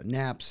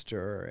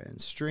Napster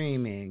and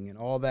streaming and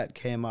all that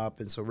came up.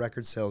 And so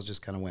record sales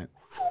just kind of went,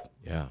 whew.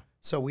 Yeah.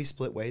 So we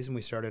split ways and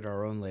we started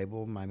our own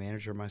label, my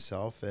manager,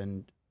 myself,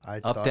 and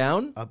Up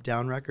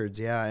Down Records,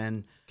 yeah.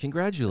 And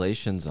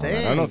congratulations on that.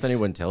 I don't know if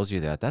anyone tells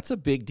you that. That's a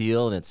big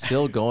deal, and it's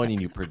still going,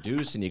 and you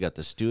produce, and you got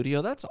the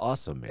studio. That's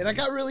awesome, man. And I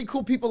got really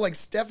cool people like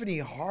Stephanie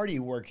Hardy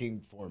working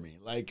for me.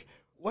 Like,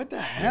 what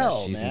the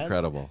hell, she's man?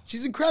 incredible.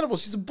 She's incredible.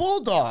 She's a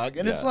bulldog.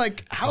 And it's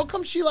like, how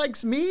come she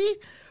likes me?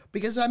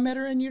 Because I met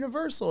her in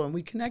Universal, and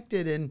we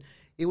connected, and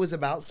it was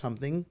about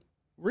something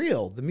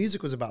real. The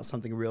music was about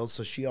something real,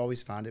 so she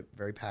always found it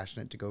very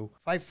passionate to go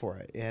fight for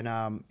it.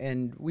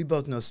 And we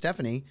both know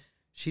Stephanie.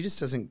 She just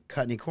doesn't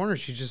cut any corners.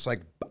 She's just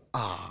like,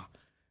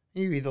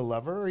 You either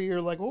love her or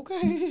you're like,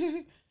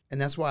 okay.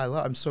 And that's why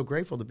I'm so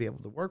grateful to be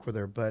able to work with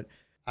her. But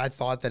I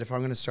thought that if I'm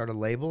going to start a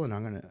label and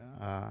I'm going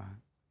to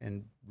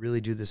and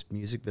really do this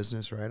music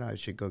business right, I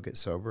should go get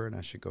sober and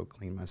I should go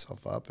clean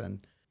myself up.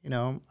 And,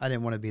 I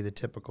didn't want to be the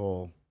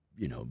typical,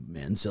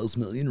 man sells a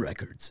million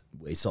records,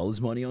 wastes all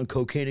his money on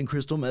cocaine and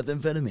crystal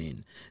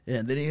methamphetamine,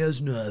 and then he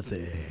has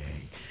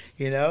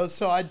nothing.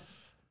 So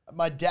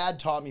my dad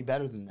taught me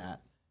better than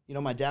that.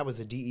 My dad was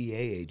a DEA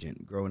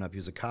agent growing up. He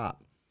was a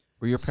cop.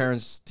 Were your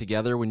parents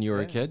together when you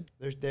were a kid?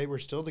 They were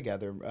still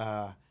together.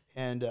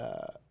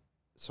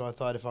 So I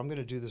thought, if I'm going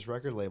to do this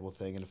record label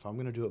thing, and if I'm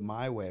going to do it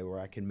my way, where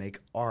I can make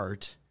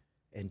art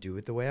and do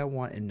it the way I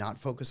want and not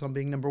focus on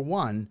being number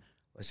one,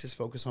 let's just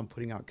focus on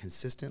putting out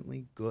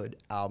consistently good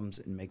albums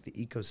and make the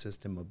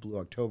ecosystem of Blue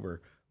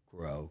October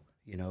grow,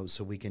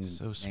 so we can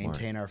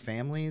maintain our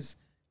families,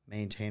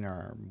 maintain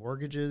our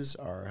mortgages,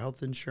 our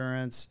health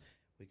insurance.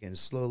 We can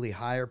slowly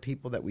hire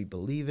people that we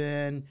believe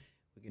in.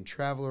 We can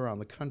travel around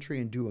the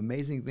country and do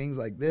amazing things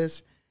like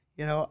this.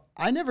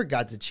 I never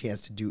got the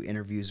chance to do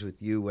interviews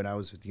with you when I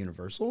was with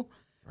Universal,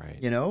 right?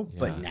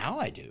 But now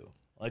I do.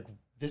 Like,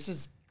 this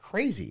is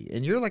crazy.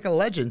 And you're like a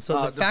legend.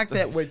 So the fact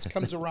that it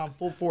comes around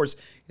full force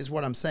is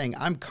what I'm saying.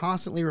 I'm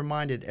constantly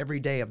reminded every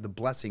day of the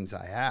blessings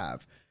I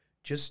have.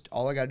 Just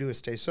all I got to do is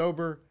stay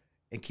sober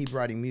and keep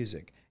writing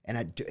music.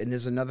 And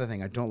there's another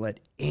thing. I don't let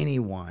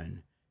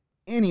anyone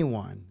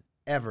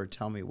ever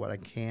tell me what I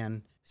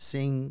can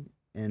sing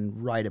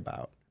and write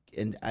about.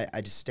 And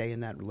I just stay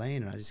in that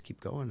lane and I just keep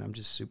going. I'm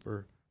just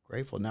super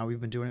grateful. Now we've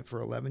been doing it for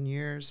 11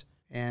 years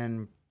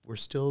and we're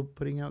still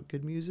putting out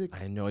good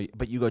music. I know,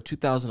 but you go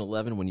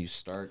 2011 when you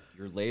start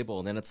your label,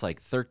 and then it's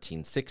like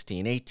 13,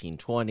 16, 18,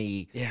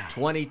 20,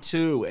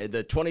 22.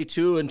 The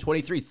 22 and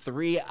 23,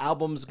 3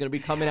 albums going to be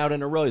coming out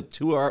in a row.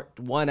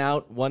 1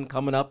 out, 1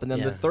 coming up, and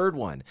then the third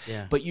one.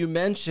 Yeah. But you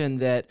mentioned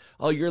that,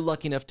 you're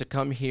lucky enough to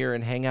come here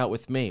and hang out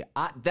with me.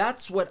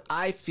 That's what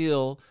I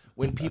feel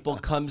when people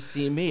come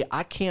see me.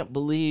 I can't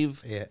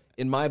believe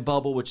in my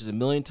bubble, which is a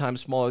million times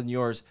smaller than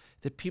yours,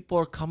 that people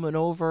are coming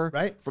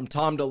over from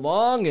Tom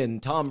DeLonge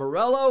and Tom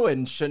Morello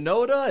and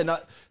Shinoda and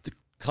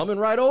coming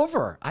right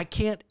over.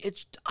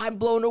 I'm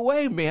blown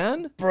away,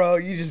 man. Bro,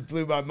 you just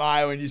blew my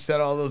mind when you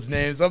said all those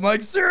names. I'm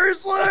like,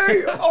 seriously?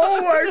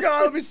 Oh my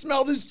God, let me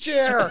smell this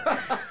chair.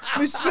 Let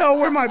me smell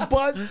where my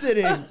butt's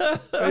sitting.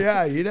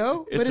 Yeah,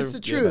 but it's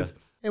the truth.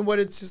 And what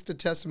it's just a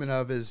testament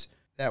of is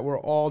that we're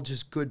all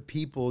just good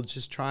people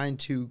just trying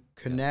to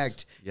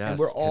connect. Yes, and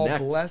we're all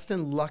blessed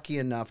and lucky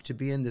enough to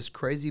be in this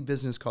crazy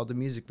business called the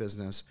music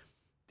business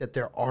that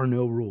there are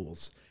no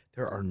rules.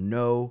 There are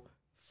no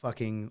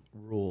fucking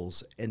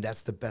rules. And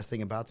that's the best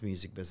thing about the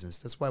music business.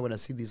 That's why when I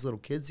see these little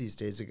kids these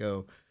days that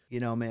go, you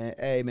know, man,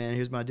 hey, man,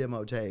 here's my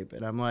demo tape.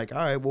 And I'm like, all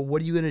right, well,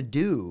 what are you going to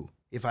do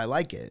if I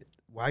like it?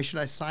 Why should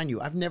I sign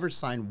you? I've never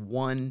signed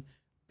one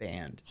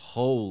band.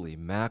 Holy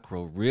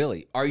mackerel,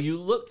 really?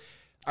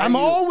 I'm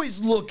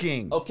always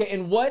looking. Okay,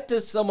 and what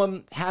does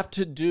someone have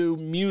to do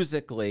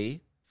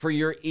musically for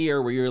your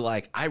ear where you're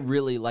like, I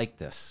really like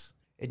this?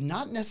 And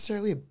not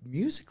necessarily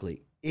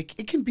musically.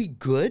 It can be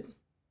good,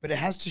 but it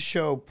has to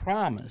show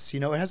promise. You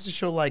know, it has to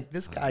show like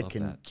this guy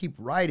can keep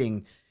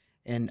writing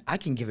and I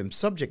can give him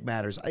subject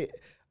matters.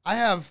 I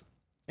have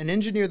an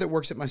engineer that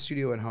works at my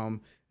studio at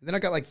home. And then I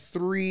got like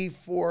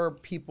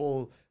 3-4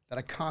 people that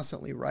I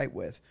constantly write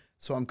with.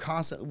 So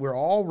we're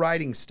all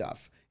writing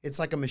stuff. It's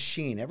like a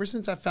machine. Ever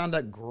since I found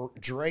out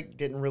Drake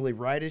didn't really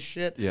write his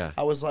shit,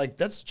 I was like,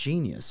 that's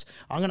genius.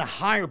 I'm going to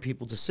hire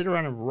people to sit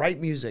around and write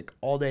music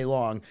all day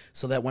long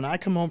so that when I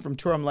come home from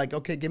tour, I'm like,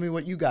 okay, give me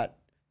what you got.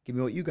 Give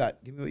me what you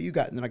got. Give me what you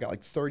got. And then I got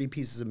like 30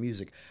 pieces of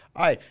music.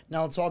 All right,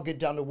 now let's all get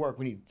down to work.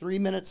 We need a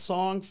 3-minute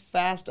song,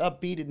 fast,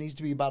 upbeat. It needs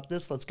to be about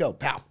this. Let's go.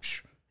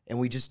 Pouch. And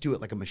we just do it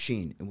like a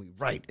machine. And we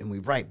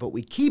write. But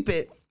we keep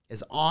it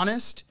as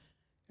honest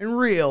and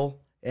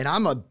real. And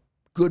I'm a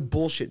good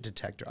bullshit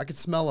detector. I could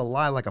smell a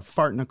lie like a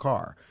fart in a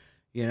car,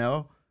 you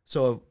know?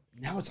 So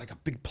now it's like a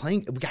big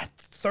plane. We got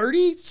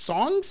 30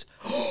 songs?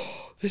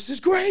 This is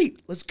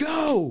great. Let's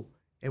go.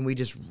 And we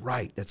just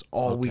write. That's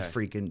all we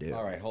freaking do.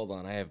 All right, hold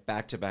on. I have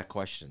back-to-back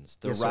questions.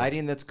 The Yes,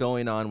 writing that's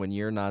going on when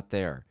you're not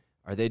there,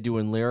 are they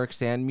doing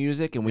lyrics and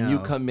music? And when you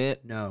come in?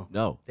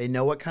 No. They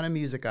know what kind of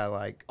music I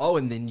like. Oh,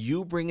 and then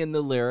you bring in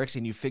the lyrics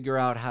and you figure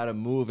out how to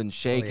move and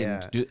shake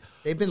and do.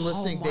 They've been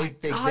listening. Oh my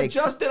God,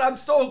 Justin, I'm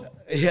so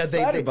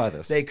excited by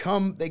this. They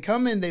come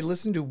in, they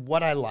listen to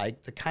what I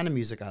like, the kind of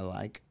music I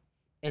like,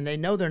 and they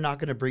know they're not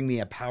going to bring me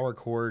a power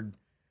chord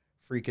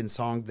freaking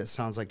song that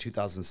sounds like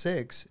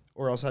 2006,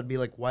 or else I'd be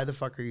like, why the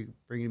fuck are you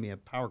bringing me a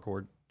power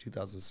chord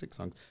 2006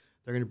 song?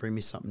 They're going to bring me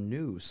something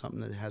new,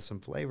 something that has some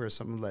flavor,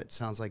 something that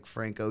sounds like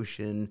Frank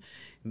Ocean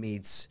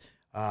meets,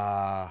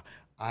 I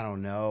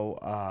don't know,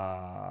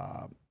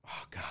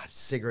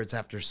 Cigarettes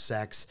After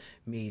Sex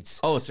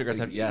meets. Oh, Cigarettes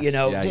After, yes. You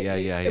know,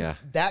 yeah.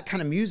 That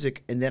kind of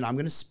music, and then I'm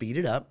going to speed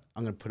it up.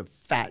 I'm going to put a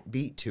fat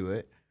beat to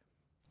it,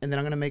 and then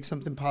I'm going to make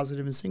something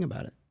positive and sing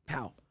about it.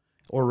 Pow.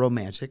 Or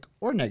romantic,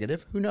 or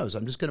negative, who knows?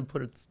 I'm just going to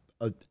put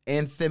an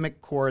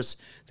anthemic chorus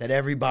that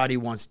everybody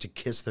wants to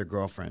kiss their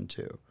girlfriend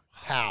to.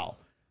 Pow.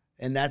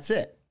 And that's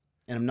it.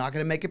 And I'm not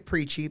going to make it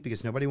preachy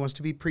because nobody wants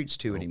to be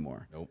preached to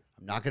anymore. Nope.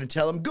 I'm not going to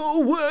tell them,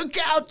 go work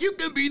out, you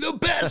can be the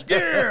best,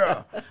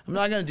 yeah. I'm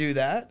not going to do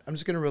that. I'm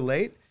just going to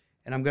relate,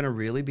 and I'm going to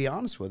really be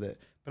honest with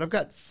it. But I've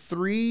got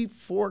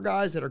 3-4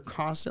 guys that are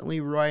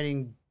constantly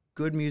writing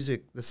good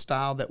music, the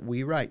style that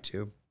we write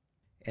to.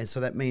 And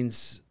so that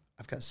means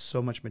I've got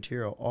so much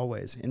material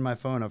always. In my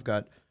phone, I've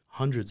got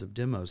hundreds of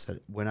demos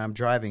that when I'm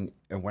driving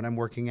or when I'm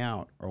working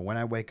out or when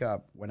I wake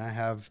up, when I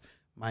have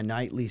my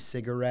nightly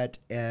cigarette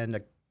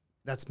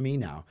that's me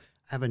now.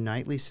 I have a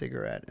nightly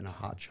cigarette and a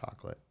hot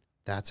chocolate.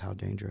 That's how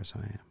dangerous I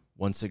am.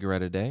 1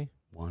 cigarette a day?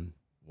 1.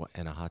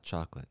 And a hot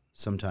chocolate.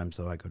 Sometimes,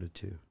 though, I go to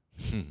 2.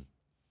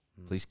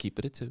 Please keep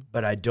it at 2.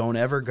 But I don't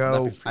ever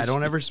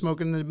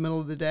smoke in the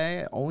middle of the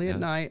day, only at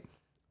night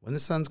when the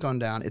sun's gone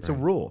down. It's a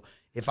rule.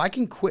 If I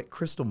can quit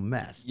crystal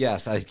meth,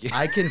 yes, I can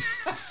I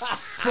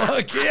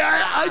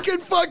can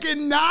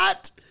fucking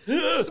not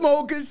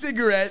smoke a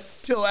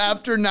cigarette till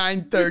after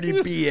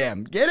 9:30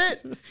 p.m. Get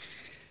it?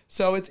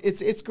 So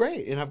it's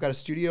great. And I've got a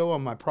studio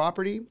on my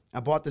property. I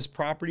bought this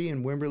property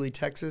in Wimberley,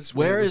 Texas.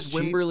 Where is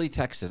Wimberley,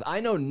 Texas?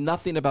 I know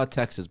nothing about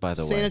Texas, by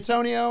the way. San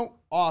Antonio,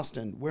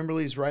 Austin.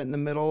 Wimberley's right in the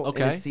middle.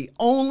 Okay. And it's the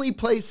only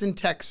place in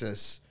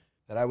Texas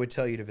that I would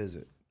tell you to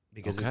visit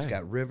because it's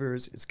got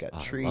rivers, it's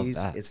got trees.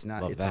 It's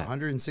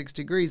 106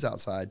 degrees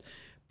outside,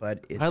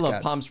 but I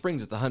love Palm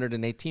Springs. It's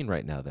 118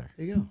 right now there.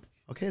 There you go.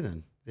 Okay,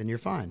 then you're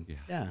fine.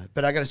 Yeah.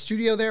 But I got a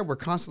studio there. We're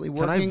constantly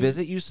working. Can I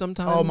visit you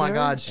sometime? Oh my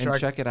God, and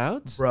check it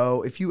out,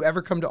 bro. If you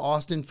ever come to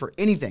Austin for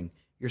anything,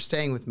 you're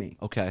staying with me.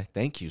 Okay,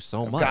 thank you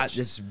so much. I've got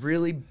this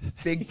really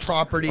big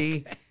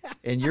property,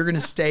 and you're gonna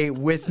stay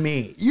with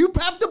me. You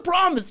have to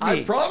promise me.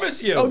 I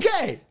promise you.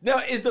 Okay. Now,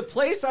 is the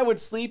place I would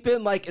sleep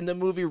in like in the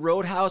movie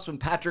Roadhouse when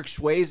Patrick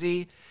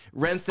Swayze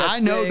rents that? I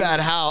know that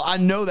how. I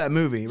know that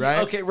movie,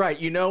 right? Okay, right.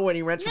 You know when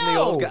he rents from the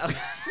old guy.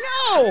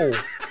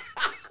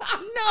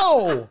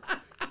 No.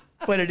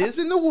 But it is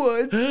in the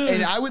woods,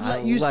 and I would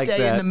let you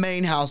stay in the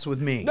main house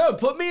with me. No,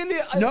 put me in the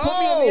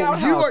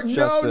outhouse.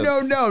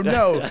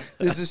 No.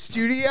 There's a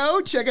studio.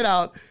 Check it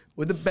out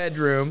with a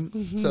bedroom.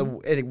 So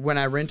when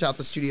I rent out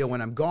the studio when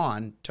I'm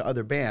gone to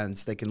other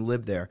bands, they can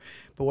live there.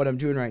 But what I'm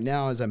doing right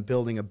now is I'm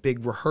building a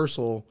big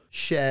rehearsal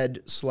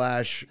shed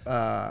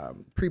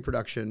 /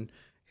 pre-production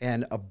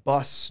and a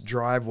bus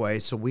driveway,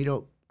 so we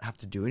don't have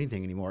to do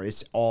anything anymore.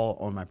 It's all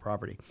on my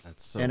property.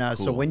 That's so cool.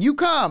 So when you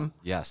come,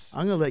 yes,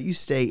 I'm gonna let you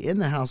stay in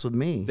the house with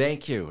me.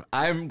 Thank you.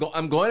 I'm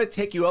going to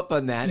take you up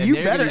on that. You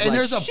better. And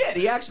there's shit.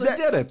 He actually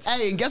did it.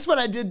 Hey, and guess what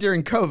I did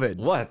during COVID?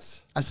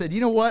 What? I said, you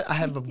know what? I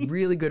have a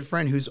really good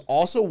friend who's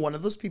also one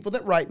of those people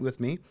that write with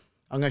me.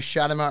 I'm gonna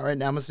shout him out right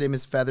now. His name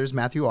is Feathers,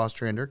 Matthew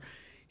Ostrander.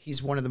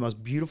 He's one of the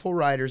most beautiful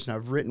writers, and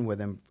I've written with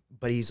him,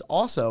 but he's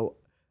also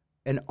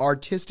an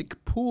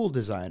artistic pool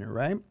designer,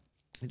 right?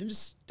 He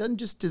doesn't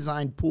just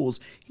design pools.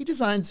 He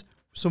designs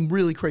some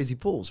really crazy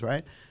pools,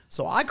 right?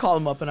 So I call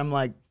him up and I'm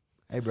like,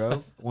 hey,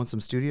 bro, want some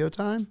studio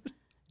time?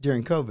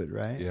 During COVID,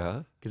 right?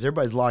 Yeah. Because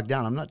everybody's locked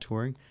down. I'm not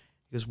touring.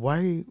 He goes, why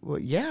are you? Well,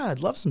 yeah, I'd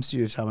love some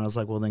studio time. And I was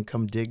like, well, then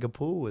come dig a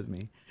pool with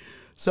me.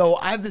 So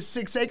I have this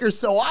 6 acres.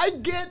 So I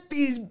get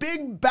these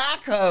big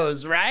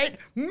backhoes, right?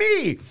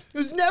 Me,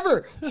 who's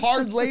never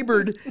hard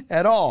labored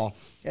at all.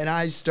 And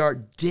I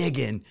start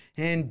digging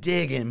and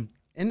digging.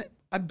 And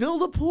I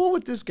build a pool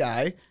with this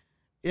guy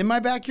in my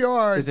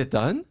backyard. Is it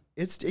done?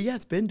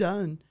 It's been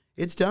done.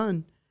 It's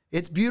done.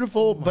 It's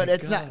beautiful, but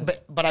it's not.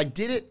 But I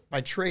did it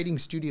by trading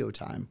studio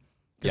time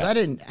because I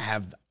didn't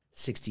have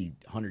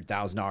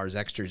 $100,000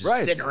 extra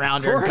just sitting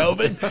around during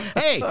COVID.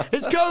 Hey,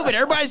 it's COVID.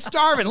 Everybody's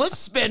starving. Let's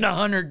spend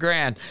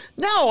 $100,000.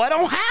 No, I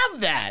don't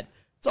have that.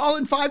 It's all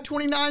in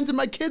 529s and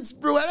my kids,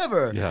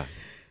 whatever. Yeah.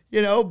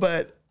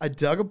 But I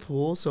dug a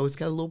pool, so it's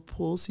got a little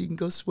pool so you can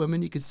go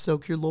swimming. You can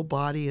soak your little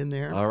body in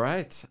there. All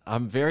right.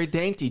 I'm very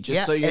dainty,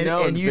 just so you and-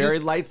 know, and you very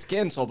just- light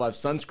skin, so I'll have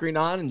sunscreen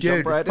on and Dude,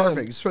 jump right it's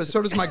perfect. in.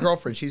 So does my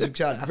girlfriend. She's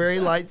got very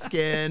light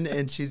skin,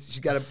 and she's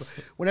got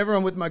a. Whenever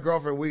I'm with my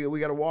girlfriend, we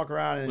got to walk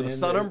around and, With a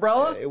sun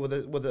umbrella?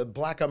 with a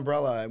black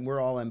umbrella, and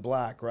we're all in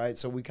black, right?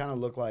 So we kind of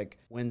look like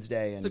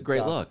Wednesday. It's a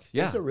great look.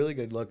 Yeah, it's a really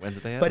good look.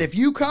 Wednesday. But if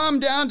you come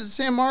down to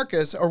San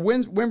Marcos or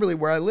Wimberley,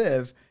 where I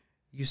live,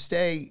 you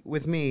stay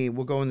with me.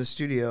 We'll go in the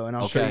studio, and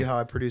I'll show you how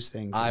I produce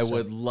things. I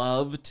would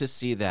love to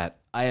see that.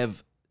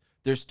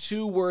 There's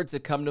 2 words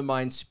that come to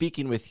mind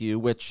speaking with you,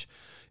 which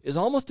is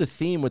almost a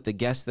theme with the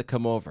guests that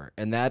come over,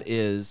 and that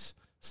is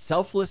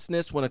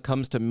selflessness when it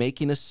comes to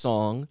making a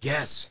song.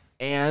 Yes.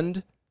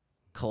 And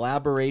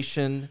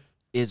collaboration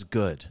is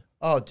good.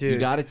 Oh, dude. You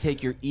got to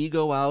take your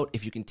ego out.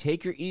 If you can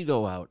take your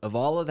ego out of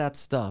all of that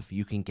stuff,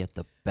 you can get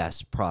the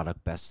best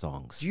product, best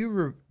songs.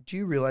 Do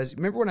you realize?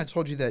 Remember when I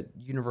told you that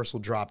Universal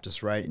dropped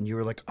us, right? And you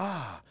were like,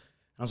 ah. And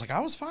I was like, I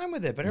was fine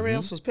with it, but everybody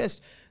else was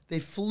pissed. They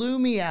flew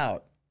me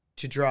out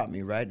to drop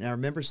me, right? And I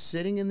remember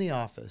sitting in the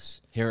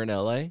office. Here in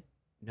L.A.?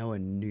 No,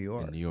 in New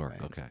York. In New York,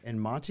 right? okay.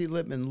 And Monty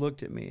Lippman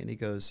looked at me and he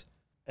goes,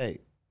 hey,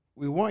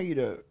 we want you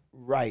to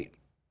write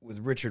with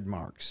Richard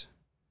Marx.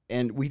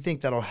 And we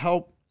think that'll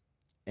help.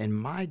 And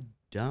my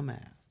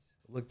dumbass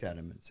looked at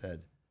him and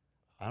said,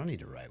 I don't need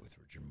to write with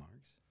Richard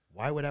Marx.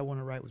 Why would I want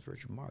to write with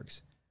Richard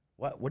Marx?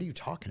 What are you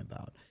talking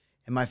about?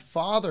 And my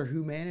father,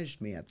 who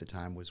managed me at the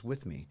time, was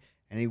with me.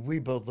 And we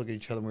both looked at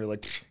each other and we were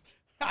like,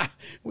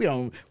 what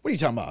are you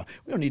talking about?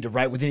 We don't need to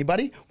write with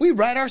anybody. We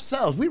write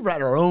ourselves. We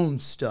write our own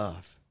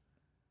stuff.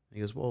 And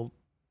he goes, well,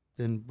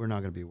 then we're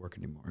not going to be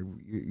working anymore.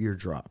 You're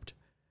dropped,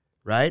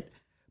 right?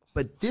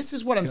 But this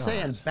is what I'm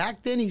saying.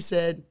 Back then he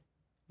said,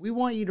 we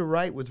want you to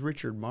write with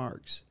Richard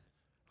Marx.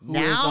 Who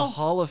is a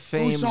Hall of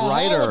Fame who's a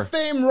writer. Hall of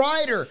Fame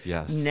writer.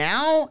 Yes.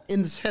 Now,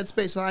 in the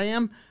headspace I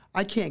am,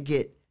 I can't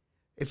get,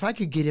 if I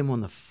could get him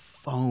on the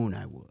phone,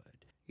 I would.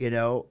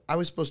 I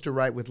was supposed to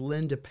write with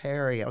Linda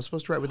Perry. I was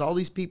supposed to write with all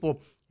these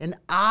people, and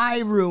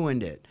I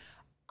ruined it.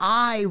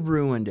 I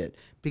ruined it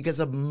because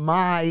of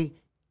my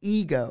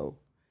ego,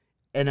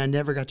 and I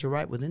never got to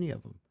write with any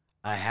of them.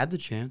 I had the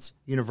chance.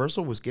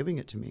 Universal was giving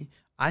it to me.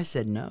 I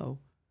said no.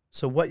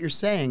 So what you're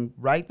saying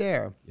right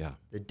there,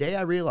 the day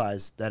I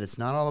realized that it's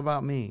not all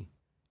about me,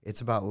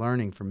 it's about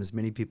learning from as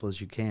many people as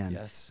you can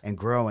and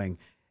growing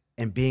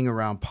and being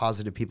around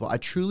positive people. I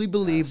truly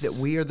believe that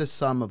we are the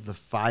sum of the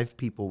 5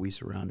 people we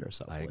surround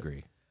ourselves with. I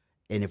agree.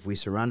 And if we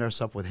surround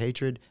ourselves with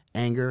hatred,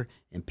 anger,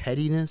 and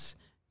pettiness,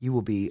 you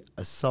will be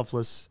a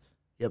selfish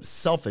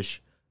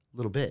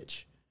little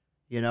bitch.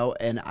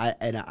 And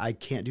I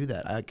can't do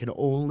that. I can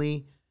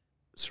only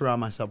surround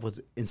myself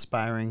with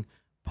inspiring,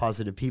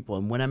 positive people.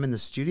 And when I'm in the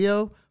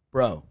studio,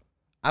 bro,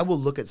 I will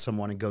look at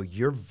someone and go,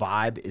 your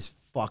vibe is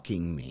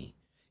fucking me.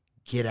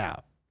 Get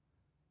out.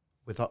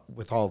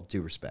 With all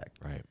due respect.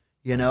 Right.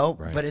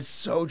 Right. But it's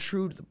so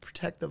true to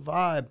protect the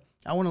vibe.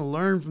 I want to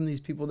learn from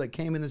these people that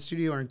came in the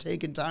studio and are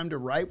taking time to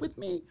write with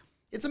me.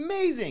 It's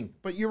amazing.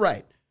 But you're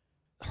right.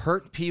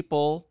 Hurt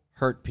people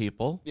hurt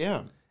people.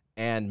 Yeah.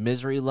 And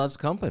misery loves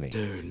company.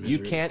 Dude, you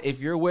can't, if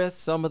you're with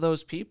some of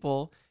those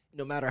people,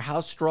 no matter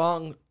how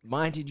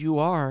strong-minded you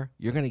are,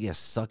 you're going to get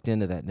sucked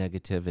into that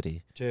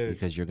negativity. Dude.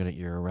 Because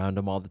you're around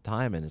them all the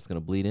time, and it's going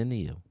to bleed into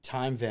you.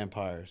 Time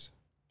vampires.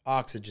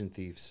 Oxygen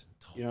thieves.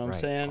 You know what I'm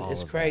saying? All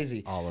It's of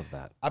crazy. That. All of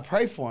that. I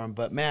pray for them,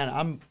 but man,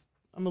 I'm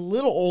a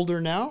little older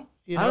now.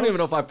 I don't even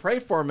know if I pray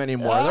for them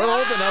anymore. They're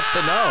old enough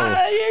to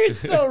know. You're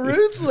so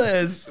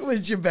ruthless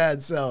with your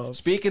bad self.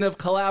 Speaking of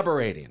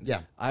collaborating,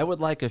 I would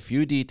like a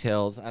few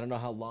details. I don't know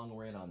how long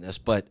we're in on this,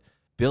 but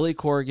Billy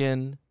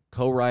Corgan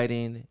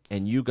co-writing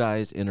and you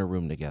guys in a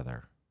room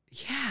together.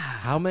 Yeah.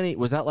 How many,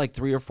 was that like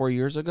 3 or 4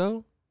 years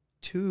ago?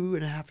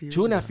 2.5 years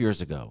 2.5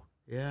 years ago.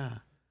 Yeah.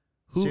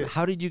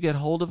 How did you get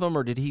hold of him,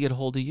 or did he get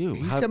hold of you?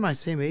 He's got my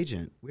same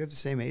agent. We have the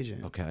same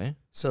agent. Okay.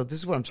 So this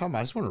is what I'm talking about.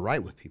 I just want to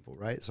write with people,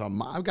 right? So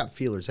I've got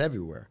feelers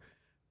everywhere.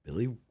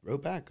 Billy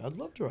wrote back, I'd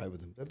love to write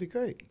with him. That'd be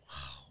great.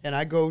 Wow. And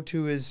I go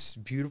to his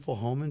beautiful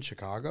home in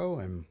Chicago,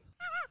 and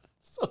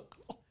So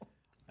cool.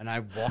 and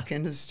I walk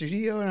into the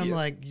studio, and I'm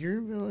like,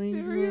 "You're Billy."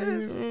 There he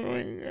is.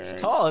 He's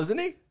tall, isn't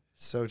he?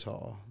 So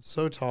tall,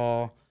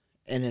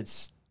 and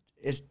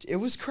it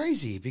was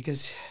crazy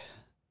because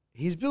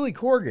he's Billy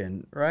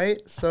Corgan,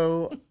 right?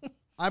 So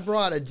I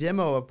brought a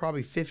demo of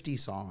probably 50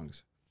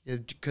 songs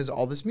because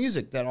all this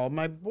music that all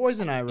my boys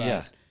and I write.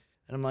 Yeah.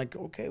 And I'm like,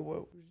 okay,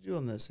 what we're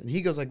doing this? And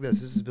he goes like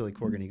this. This is Billy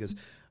Corgan. He goes,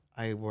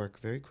 I work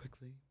very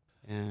quickly,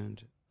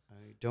 and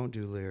I don't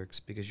do lyrics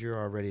because you're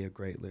already a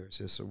great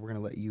lyricist, so we're going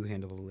to let you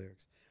handle the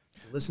lyrics.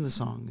 Listen to the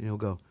song, and he'll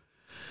go,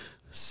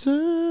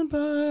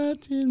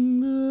 somebody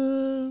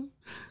move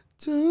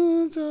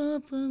to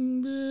top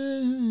and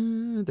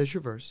there. That's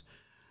your verse.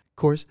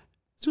 Chorus.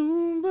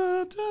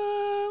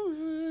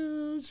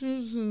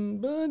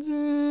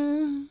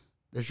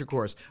 There's your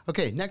chorus.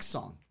 Okay, next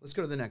song. Let's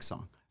go to the next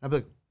song. I'll be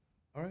like,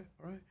 all right.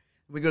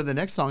 We go to the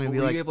next song and Were be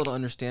you like, able to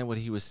understand what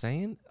he was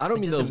saying? I don't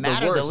it mean doesn't the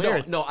matter, words. the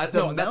lyrics. No, The that's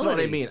what I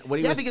melody. mean. What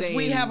he yeah, was because saying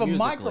we have a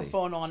musically.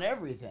 microphone on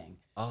everything.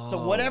 So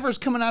Oh. whatever's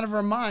coming out of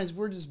our minds,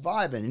 we're just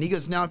vibing. And he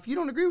goes, now, if you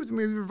don't agree with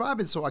me, you're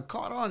vibing. So I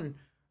caught on.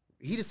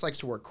 He just likes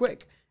to work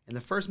quick. And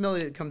the first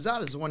melody that comes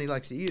out is the one he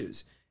likes to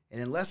use.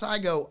 And unless I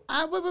go,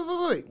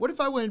 wait. What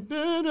if I went,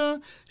 ba-da,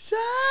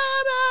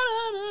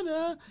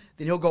 sa-da-da-da-da?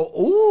 Then he'll go,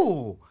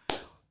 ooh.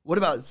 What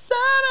about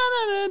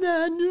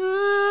sa-da-da-da-da-da?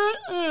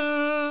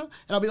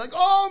 And I'll be like,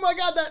 oh my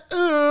God,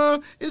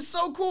 that is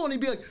so cool. And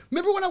he'd be like,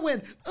 remember when I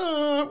went,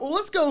 well,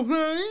 let's go.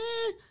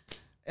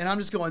 And I'm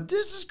just going,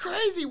 this is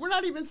crazy. We're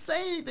not even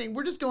saying anything.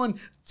 We're just going,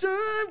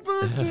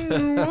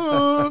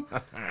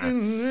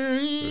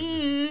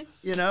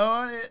 you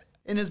know,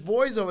 and his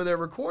boy's over there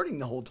recording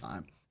the whole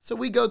time. So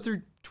we go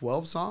through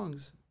 12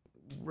 songs,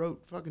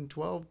 wrote fucking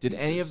 12 Did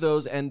pieces. any of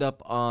those end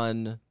up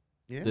on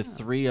the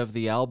 3 of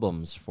the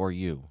albums for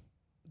you?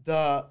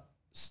 The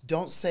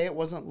Don't Say It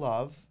Wasn't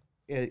Love,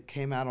 it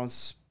came out on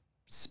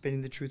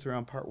Spinning the Truth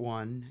Around Part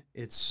 1.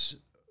 It's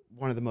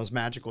one of the most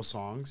magical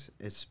songs.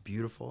 It's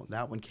beautiful.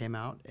 That one came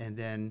out. And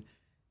then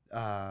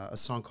a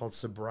song called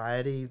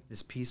Sobriety,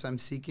 This Peace I'm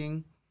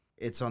Seeking.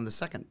 It's on the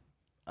second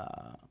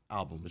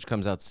album. Which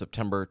comes out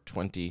September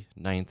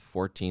 29th,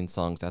 14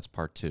 songs. That's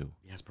part 2.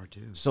 Yes, Part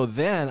 2. So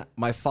then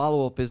my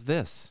follow-up is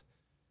this.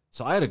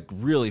 So I had a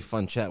really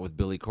fun chat with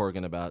Billy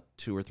Corgan about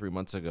 2 or 3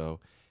 months ago.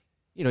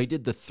 You know, he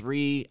did the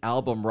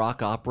 3-album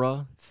rock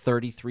opera,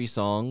 33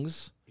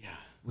 songs. Yeah.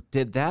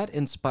 Did that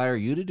inspire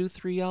you to do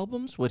 3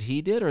 albums, what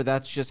he did, or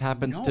that just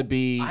happens to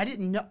be... I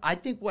didn't know. I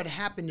think what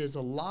happened is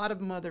a lot of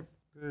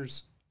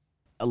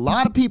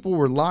people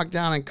were locked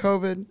down in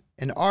COVID,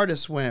 and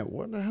artists went,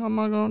 what the hell am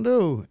I going to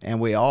do?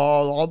 And we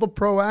all the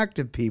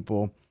proactive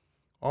people,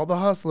 all the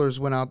hustlers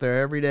went out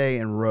there every day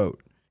and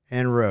wrote.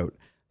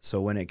 So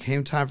when it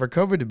came time for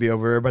COVID to be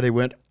over, everybody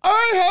went,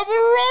 I have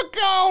a rock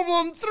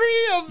album, 3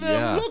 of them,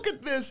 Yeah. look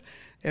at this.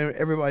 And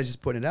everybody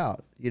just put it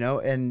out, you know?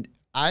 And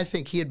I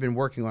think he had been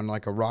working on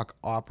like a rock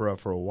opera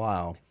for a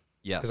while.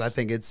 Yes. Because I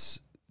think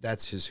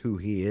that's just who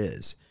he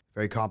is.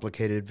 Very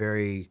complicated,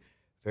 very,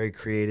 very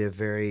creative,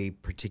 very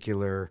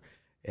particular,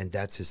 and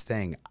that's his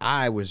thing.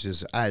 I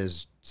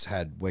just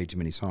had way too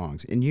many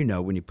songs. And you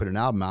know, when you put an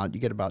album out,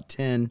 you get about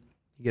 10,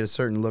 you get a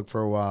certain look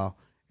for a while,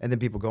 and then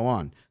people go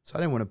on. So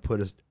I didn't want to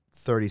put a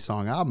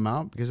 30-song album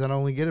out because I'd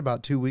only get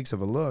about 2 weeks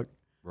of a look.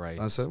 Right.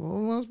 So I said, well,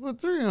 let's put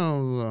 3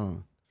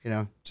 on. You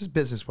know, just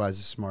business-wise,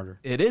 it's smarter.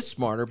 It is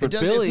smarter, but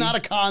Billy, it's not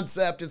a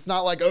concept. It's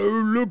not like,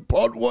 oh, look,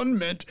 part 1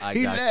 meant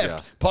he gotcha.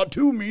 left. Part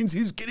 2 means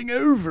he's getting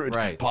over it.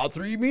 Right. Part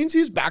 3 means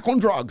he's back on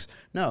drugs.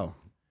 No.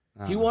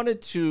 He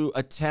wanted to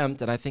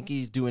attempt, and I think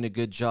he's doing a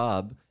good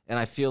job, and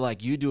I feel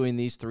like you doing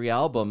these 3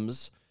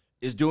 albums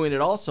is doing it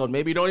also, and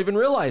maybe you don't even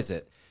realize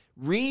it.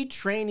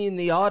 Retraining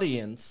the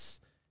audience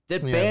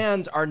that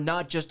bands are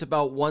not just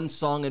about one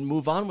song and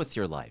move on with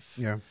your life.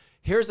 Yeah.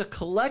 Here's a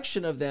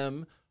collection of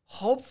them.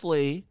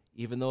 Hopefully,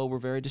 even though we're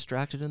very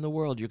distracted in the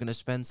world, you're going to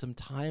spend some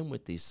time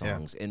with these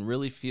songs and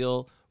really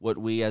feel what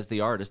we as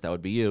the artist, that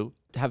would be you,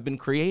 have been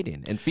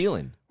creating and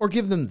feeling. Or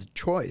give them the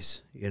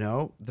choice, you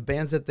know? The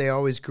bands that they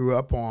always grew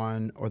up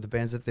on or the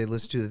bands that they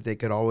listened to that they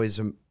could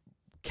always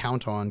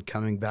count on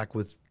coming back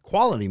with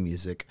quality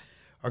music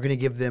are going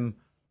to give them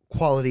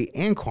quality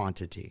and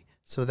quantity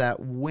so that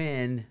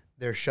when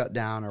they're shut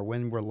down or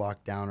when we're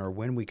locked down or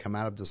when we come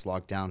out of this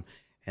lockdown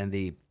and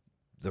the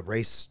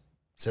race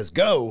says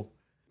go,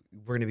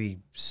 we're going to be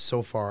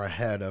so far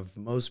ahead of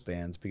most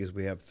bands because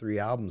we have 3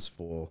 albums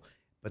full,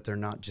 but they're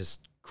not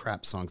just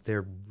crap songs.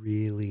 They're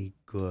really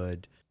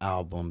good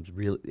albums.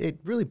 It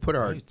really put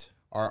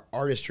our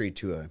artistry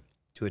to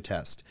a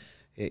test.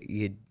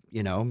 You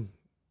know,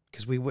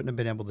 because we wouldn't have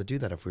been able to do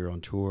that if we were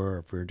on tour, or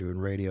if we were doing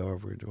radio, or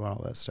if we were doing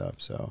all that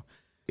stuff. So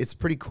it's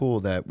pretty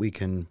cool that we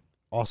can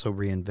also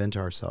reinvent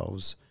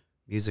ourselves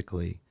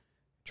musically,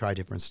 try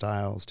different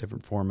styles,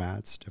 different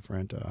formats,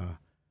 different.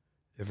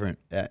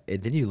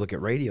 And then you look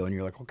at radio and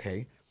you're like,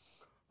 okay,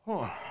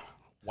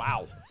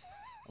 wow,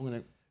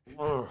 I'm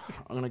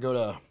gonna go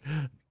to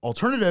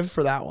alternative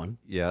for that one.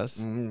 Yes.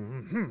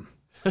 Mm-hmm.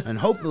 and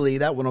hopefully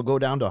that one will go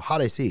down to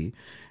hot AC.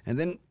 And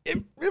then if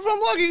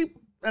I'm lucky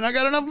and I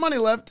got enough money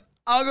left,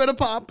 I'll go to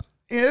pop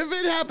if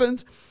it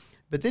happens.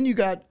 But then you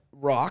got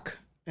rock,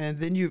 and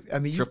then you've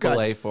got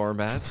AAA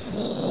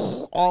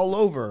formats all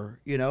over,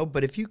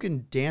 But if you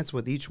can dance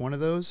with each one of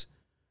those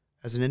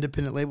as an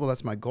independent label,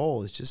 that's my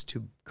goal, is just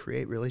to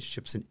create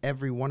relationships in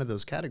every one of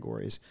those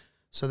categories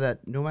so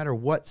that no matter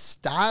what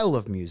style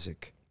of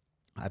music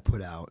I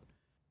put out,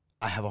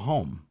 I have a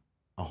home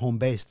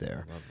base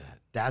there. Love that.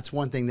 That's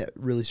one thing that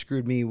really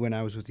screwed me when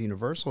I was with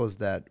Universal, is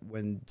that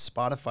when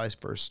Spotify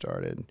first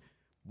started,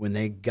 when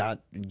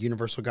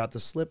Universal got the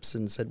slips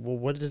and said, well,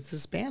 what is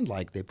this band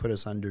like? They put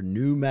us under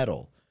new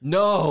metal.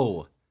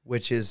 No.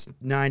 Which is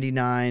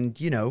 99,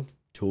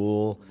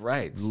 Tool,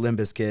 Right. Limp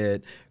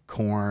Bizkit,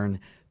 Korn,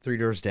 Three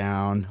Doors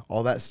Down,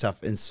 all that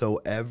stuff. And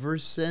so ever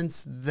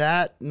since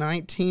that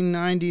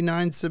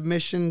 1999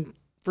 submission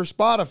for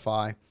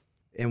Spotify,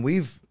 and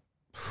we've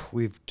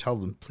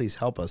told them, please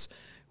help us,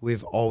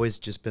 we've always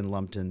just been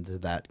lumped into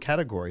that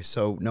category.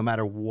 So no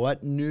matter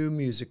what new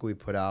music we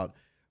put out,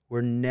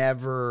 we're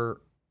never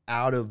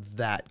out of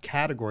that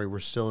category. We're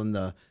still in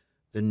the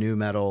new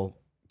metal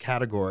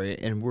category,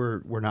 and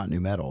we're not new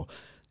metal.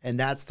 And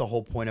that's the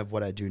whole point of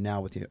what I do now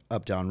with the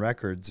Up Down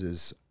Records,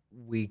 is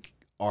we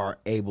are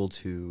able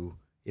to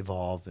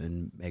evolve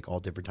and make all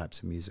different types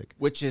of music.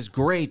 Which is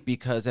great,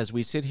 because as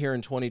we sit here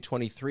in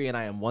 2023, and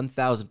I am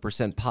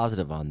 1,000%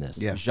 positive on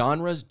this,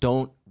 genres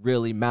don't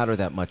really matter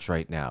that much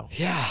right now.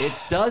 Yeah. It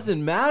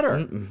doesn't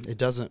matter. It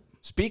doesn't.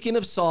 Speaking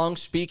of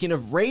songs, speaking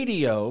of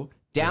radio,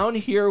 Down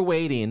Here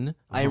Waiting,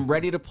 I am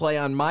ready to play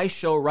on my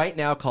show right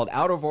now called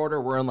Out of Order.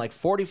 We're in like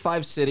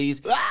 45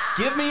 cities.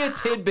 Give me a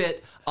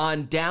tidbit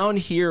on Down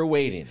Here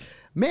Waiting.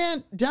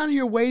 Man, Down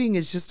Here Waiting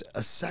is just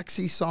a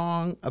sexy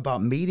song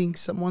about meeting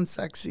someone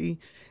sexy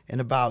and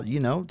about,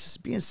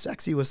 just being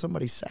sexy with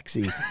somebody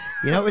sexy.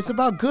 It's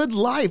about good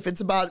life.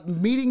 It's about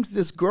meeting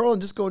this girl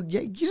and just going,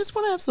 yeah, you just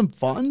want to have some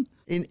fun.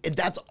 And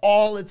that's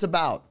all it's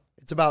about.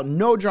 It's about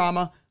no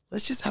drama.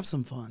 Let's just have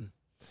some fun.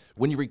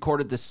 When you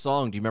recorded this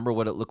song, do you remember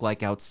what it looked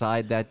like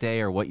outside that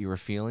day or what you were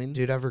feeling?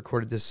 Dude, I've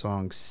recorded this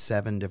song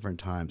 7 different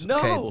times. No.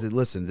 Okay,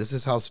 listen, this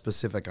is how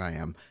specific I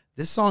am.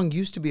 This song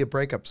used to be a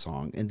breakup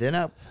song, and then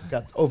I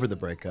got over the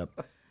breakup,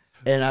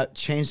 and I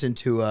changed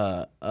into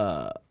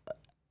I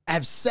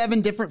have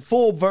 7 different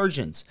full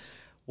versions.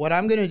 What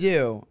I'm going to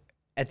do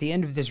at the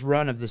end of this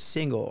run of this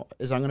single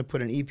is I'm going to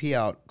put an EP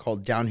out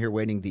called Down Here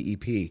Waiting, the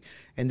EP,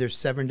 and there's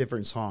 7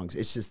 different songs.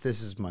 It's just,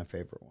 this is my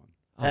favorite one.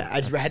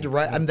 I had to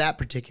write. I'm that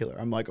particular.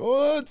 I'm like,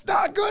 oh, it's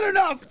not good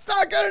enough. It's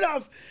not good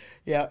enough.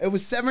 Yeah, it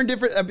was 7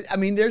 different. I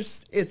mean,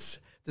 there's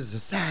a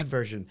sad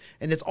version,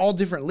 and it's all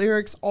different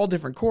lyrics, all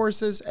different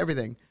choruses,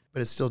 everything.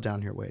 But it's still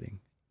Down Here Waiting.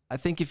 I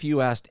think if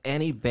you asked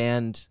any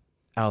band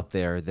out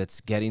there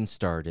that's getting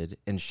started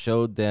and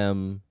showed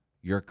them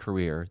your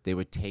career, they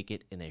would take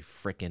it in a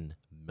frickin'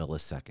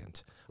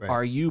 millisecond. Right.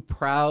 Are you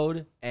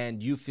proud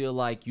and you feel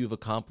like you've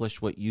accomplished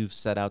what you've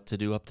set out to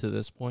do up to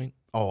this point?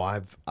 Oh,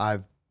 I've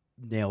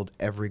nailed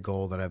every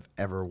goal that I've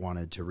ever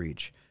wanted to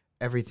reach.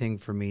 Everything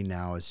for me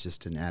now is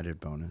just an added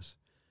bonus.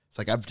 It's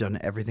like I've done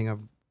everything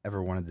I've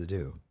ever wanted to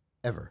do,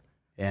 ever.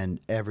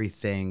 And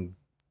everything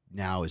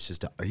now is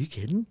just, are you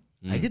kidding?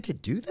 I get to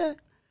do that?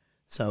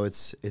 So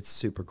it's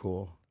super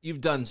cool.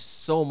 You've done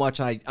so much.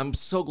 I'm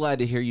so glad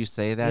to hear you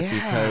say that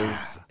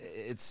because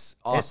it's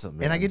awesome.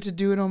 And I get to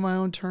do it on my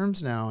own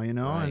terms now,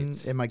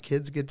 Right. and my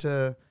kids get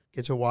to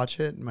watch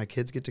it, and my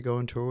kids get to go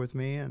on tour with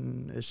me,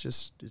 and it's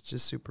just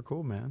super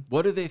cool, man.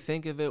 What do they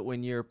think of it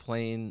when you're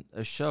playing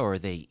a show? Are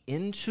they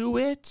into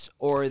it,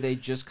 or are they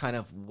just kind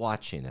of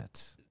watching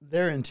it?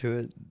 They're into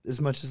it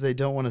as much as they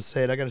don't want to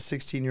say it. I got a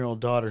 16-year-old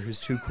daughter who's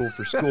too cool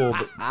for school,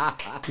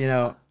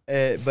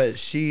 but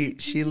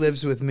she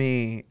lives with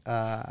me.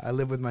 I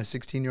live with my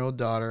 16-year-old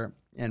daughter,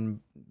 and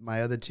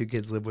my other 2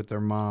 kids live with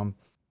their mom,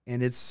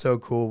 and it's so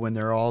cool when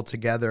they're all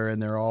together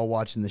and they're all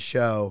watching the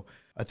show.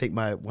 I think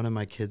one of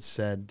my kids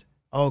said,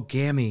 oh,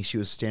 Gammy, she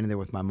was standing there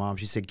with my mom.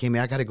 She said, Gammy,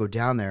 I got to go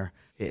down there.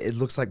 It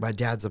looks like my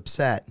dad's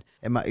upset.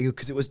 And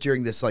because it was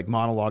during this like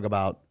monologue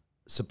about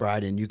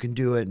sobriety and you can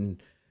do it.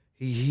 And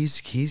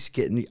he's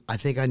getting, I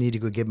think I need to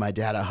go give my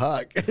dad a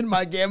hug. And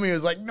my Gammy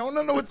was like, no,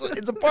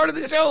 it's a part of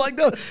the show. Like,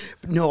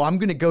 no, I'm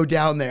going to go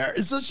down there.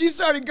 And so she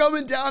started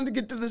coming down to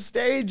get to the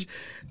stage.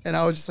 And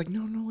I was just like,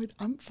 no,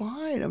 I'm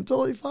fine. I'm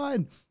totally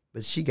fine.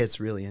 But she gets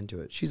really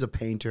into it. She's a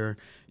painter.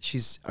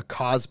 She's a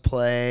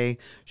cosplay.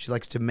 She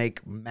likes to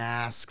make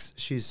masks.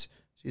 She's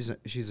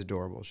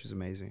adorable. She's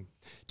amazing.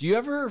 Do you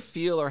ever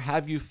feel, or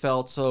have you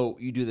felt, so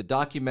you do the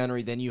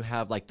documentary, then you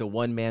have like the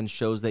one-man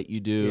shows that you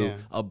do,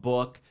 a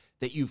book,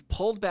 that you've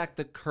pulled back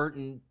the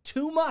curtain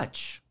too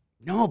much?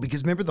 No,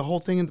 because remember the whole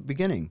thing in the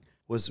beginning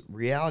was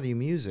reality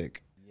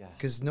music. Yeah.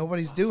 Because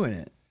nobody's doing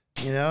it.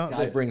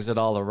 God brings it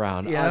all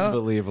around.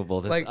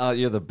 Unbelievable.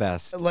 You're the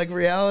best. Like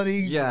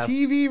reality Yes.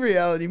 TV,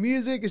 reality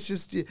music. It's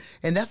just,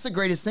 and that's the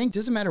greatest thing.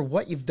 Doesn't matter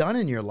what you've done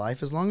in your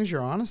life, as long as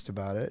you're honest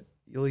about it,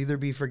 you'll either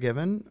be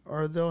forgiven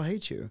or they'll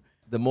hate you.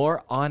 The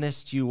more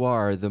honest you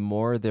are, the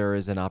more there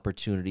is an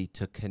opportunity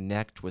to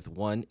connect with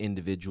one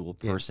individual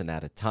person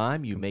at a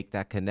time. You make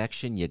that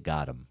connection, you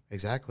got them.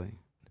 Exactly.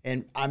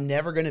 And I'm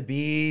never going to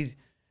be,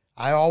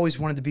 I always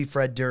wanted to be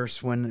Fred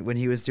Durst when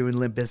he was doing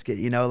Limp Bizkit,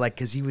 you know, like,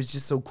 because he was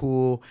just so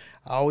cool.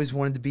 I always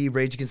wanted to be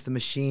Rage Against the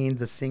Machine,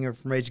 the singer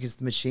from Rage Against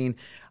the Machine.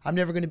 I'm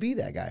never going to be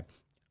that guy.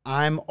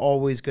 I'm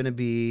always going to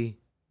be,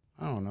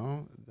 I don't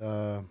know,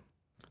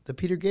 the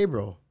Peter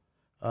Gabriel.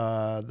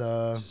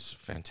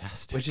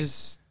 Fantastic. Which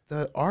is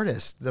the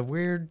artist, the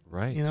weird,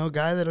 right, you know,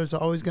 guy that was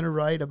always going to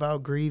write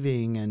about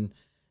grieving and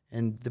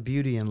the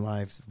beauty in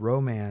life,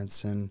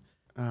 romance and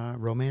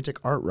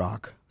romantic art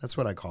rock. That's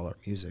what I call our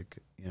music,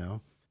 you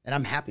know, and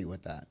I'm happy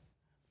with that.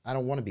 I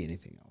don't want to be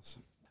anything else.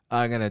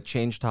 I'm going to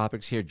change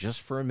topics here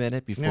just for a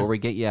minute before we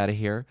get you out of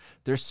here.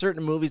 There's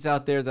certain movies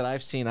out there that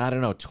I've seen, I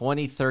don't know,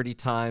 20, 30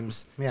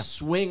 times. Yeah.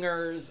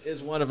 Swingers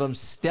is one of them.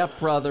 Step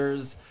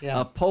Brothers,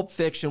 Pulp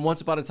Fiction,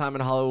 Once Upon a Time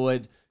in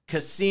Hollywood,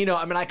 Casino.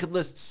 I mean, I could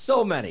list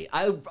so many.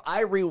 I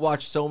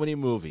rewatch so many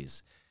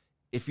movies.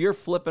 If you're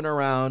flipping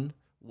around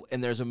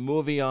and there's a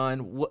movie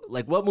on,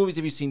 what movies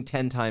have you seen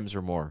 10 times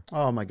or more?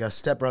 Oh, my gosh.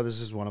 Step Brothers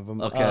is one of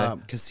them. Okay.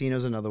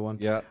 Casino's another one.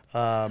 Yeah.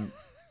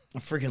 I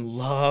freaking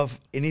love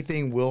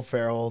anything Will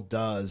Ferrell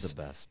does.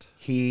 The best.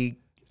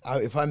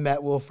 If I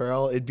met Will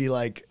Ferrell, it'd be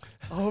like,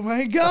 oh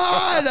my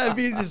God, I'd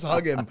be just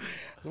hug him.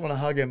 I want to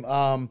hug him.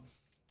 I'm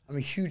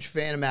a huge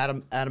fan of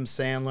Adam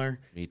Sandler.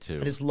 Me too. I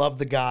just love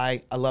the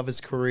guy. I love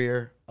his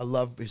career. I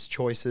love his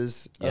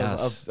choices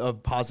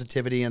of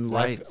positivity and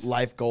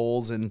life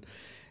goals and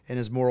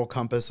his moral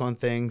compass on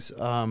things.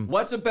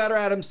 What's a better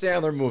Adam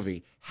Sandler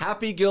movie?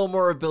 Happy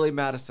Gilmore or Billy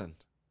Madison?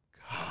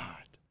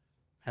 God.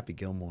 Happy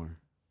Gilmore.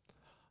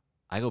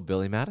 I go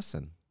Billy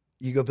Madison.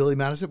 You go Billy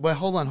Madison? Well,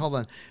 hold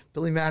on.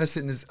 Billy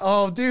Madison is...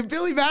 Oh, dude,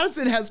 Billy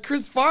Madison has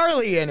Chris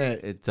Farley in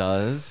it. It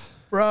does?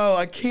 Bro,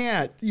 I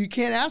can't. You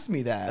can't ask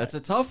me that. That's a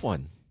tough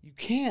one. You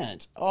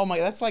can't. Oh, my...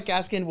 That's like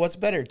asking what's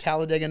better,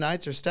 Talladega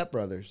Nights or Step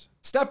Brothers?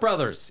 Step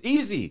Brothers.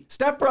 Easy.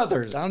 Step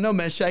Brothers. I don't know,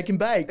 man. Shake and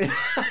bake.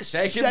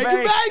 Shake and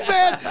bake,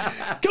 man.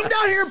 Come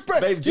down here.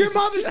 Babe, your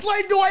mother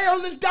slaved away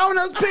on this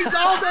Domino's pizza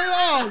all day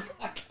long.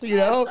 You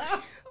know?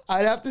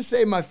 I'd have to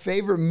say my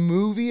favorite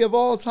movie of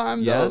all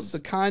time, though,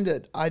 the kind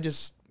that I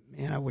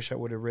wish I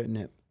would have written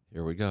it.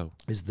 Here we go.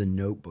 Is The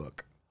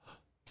Notebook.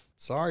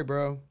 Sorry,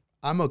 bro.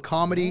 I'm a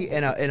comedy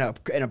and a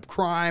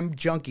crime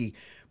junkie.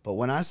 But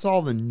when I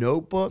saw The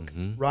Notebook,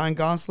 Ryan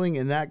Gosling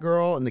and that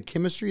girl and the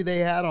chemistry they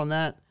had on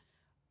that,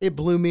 it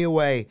blew me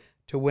away.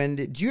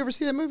 Did you ever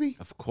see that movie?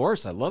 Of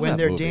course. I love that movie. When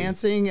they're movie.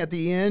 dancing at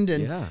the end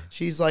and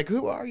she's like,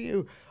 who are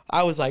you?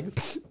 I was like...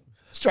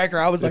 Striker,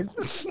 I was like,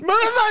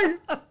 motherfucker,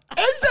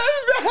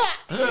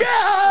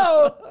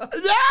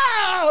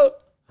 no,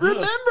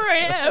 remember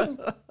him.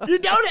 You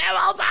don't have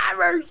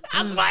Alzheimer's,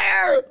 I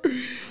swear.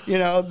 You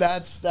know,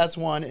 that's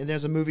one. And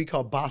there's a movie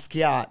called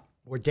Basquiat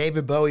where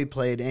David Bowie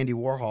played Andy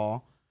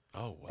Warhol.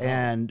 Oh, wow.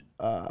 And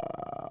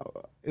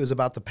it was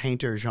about the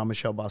painter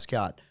Jean-Michel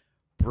Basquiat.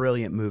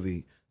 Brilliant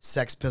movie.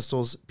 Sex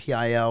Pistols,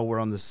 PIL were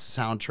on the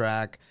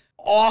soundtrack.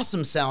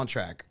 Awesome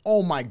soundtrack.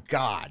 Oh, my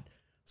God.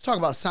 Let's talk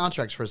about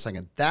soundtracks for a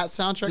second. That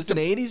soundtrack... Is this an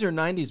 80s or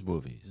 90s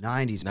movies?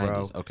 90s,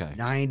 bro. 90s, okay.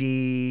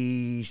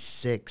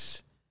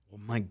 96. Oh,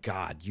 my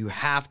God. You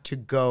have to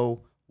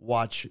go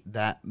watch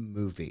that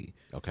movie.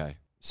 Okay.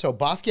 So,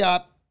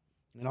 Basquiat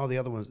and all the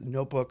other ones,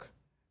 Notebook.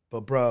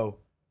 But, bro,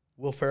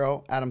 Will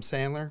Ferrell, Adam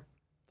Sandler.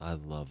 I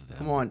love that.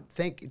 Come on.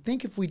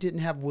 Think if we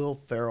didn't have Will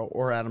Ferrell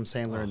or Adam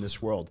Sandler in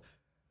this world,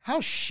 how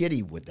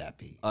shitty would that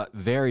be?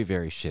 Very,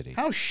 very shitty.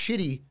 How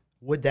shitty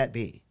would that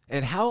be?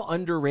 And how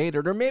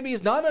underrated, or maybe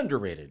he's not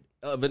underrated,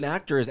 of an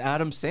actor is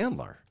Adam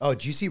Sandler. Oh,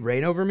 did you see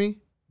Rain Over Me?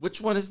 Which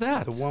one is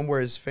that? The one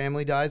where his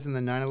family dies in the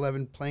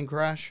 9/11 plane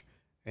crash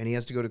and he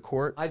has to go to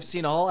court. I've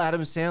seen all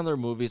Adam Sandler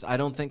movies. I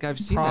don't think I've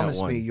seen that one.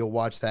 Promise me you'll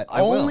watch that.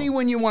 I Only will.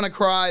 when you want to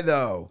cry,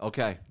 though.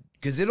 Okay.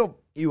 Because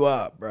it'll you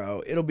up,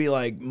 bro. It'll be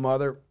like,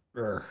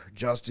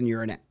 Justin,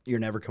 you're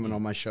never coming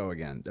on my show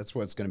again. That's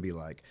what it's going to be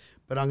like.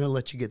 But I'm going to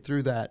let you get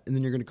through that, and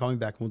then you're going to call me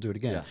back, and we'll do it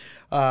again.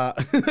 Yeah.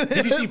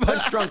 Did you see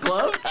Punch Drunk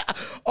Love?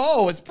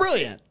 Oh, it's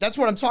brilliant. That's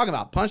what I'm talking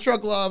about. Punch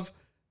Drunk Love,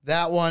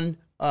 that one.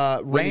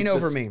 Rain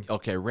Over Me.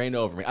 Okay, Rain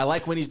Over Me. I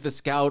like when he's the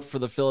scout for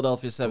the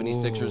Philadelphia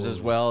 76ers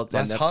as well. It's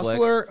that's on Netflix.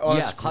 Hustler? Oh,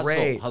 yes, it's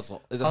great.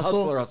 Hustle. Is it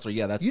Hustle or Hustler?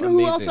 Yeah, that's You know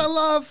amazing. who else I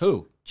love?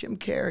 Who? Jim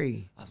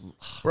Carrey. I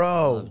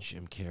Bro. love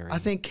Jim Carrey. I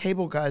think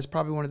Cable Guy is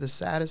probably one of the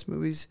saddest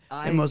movies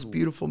and most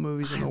beautiful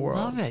movies in the world.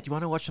 I love it. You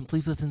want to watch some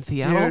Sleepless in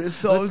Seattle? Dude, it's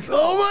so,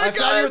 oh my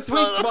God. It's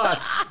sweet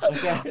spot.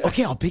 Okay.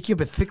 Okay, I'll pick you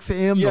up at 6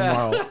 a.m.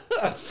 tomorrow.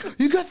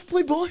 You guys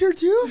play ball here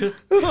too?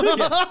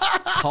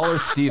 Caller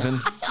Steven.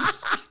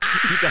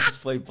 You guys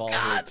play ball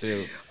here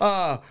too.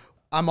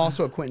 I'm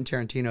also a Quentin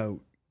Tarantino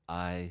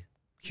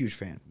huge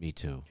fan. Me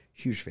too.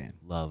 Huge fan.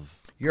 Love.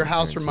 Your Quentin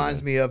house Tarantino.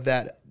 reminds me of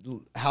that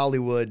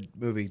Hollywood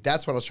movie.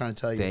 That's what I was trying to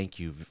tell you. Thank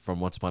you from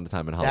Once Upon a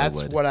Time in Hollywood.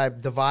 That's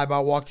what the vibe I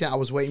walked in. I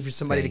was waiting for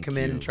somebody to come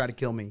in and try to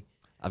kill me.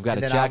 I've got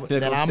And a then Jack Nicholson.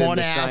 then I'm on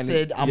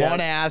acid. I'm on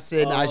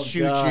acid. I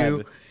shoot God.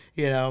 you.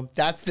 You know,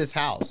 that's this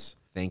house.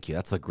 Thank you.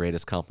 That's the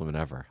greatest compliment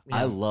ever.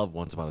 I love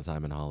Once Upon a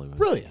Time in Hollywood.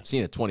 Brilliant.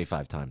 Seen it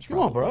 25 times. Come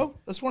on, bro.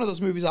 That's one of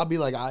those movies I'll be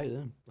like,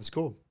 that's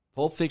cool.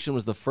 Pulp Fiction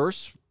was the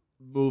first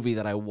movie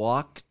that I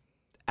walked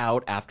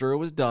out after it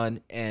was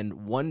done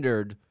and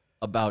wondered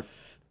about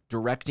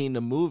directing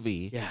a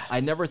movie. Yeah. I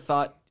never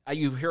thought,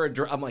 you hear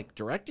I'm like,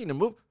 directing a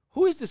movie?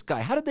 Who is this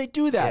guy? How did they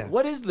do that? Yeah.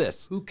 What is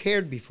this? Who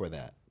cared before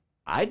that?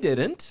 I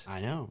didn't.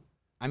 I know.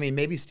 I mean,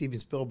 maybe Steven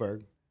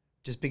Spielberg,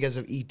 just because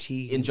of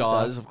E.T. In and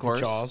Jaws, stuff. of course.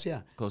 In Jaws,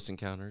 yeah. Close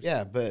Encounters.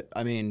 Yeah, but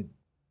I mean,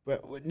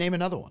 name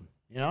another one.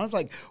 You know, it's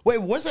like,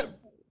 wait, what's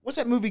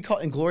that movie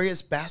called?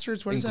 Inglourious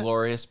Bastards? What is that?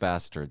 Inglourious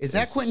Bastards. Is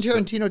that Quentin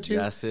Tarantino too?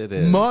 Yes, it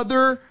is.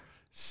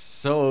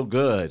 So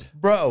good.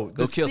 Bro,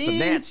 Go kill some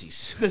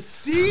Nazis. The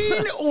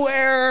scene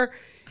where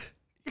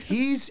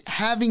he's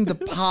having the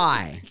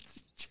pie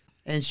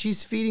and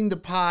she's feeding the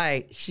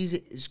pie.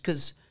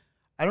 Because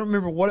I don't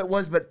remember what it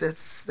was, but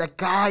that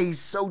guy, he's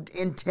so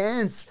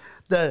intense.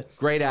 The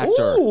great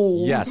actor.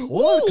 Ooh, Yes.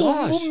 Oh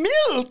gosh.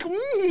 milk.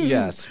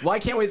 Yes. Why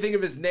can't we think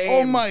of his name?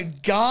 Oh my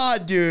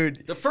God,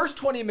 dude. The first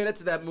 20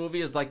 minutes of that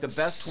movie is like the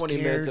best 20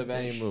 minutes of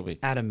any movie.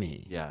 Out of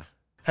me. Yeah.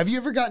 Have you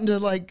ever gotten to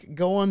like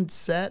go on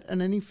set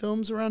in any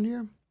films around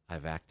here?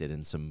 I've acted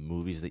in some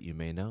movies that you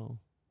may know.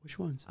 Which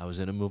ones? I was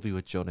in a movie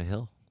with Jonah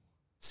Hill.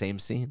 Same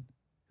scene.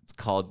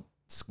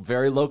 It's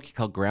very low-key,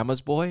 called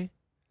Grandma's Boy.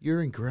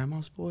 You're in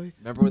Grandma's Boy?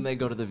 Remember when they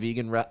go to the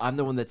vegan I'm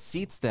the one that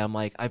seats them.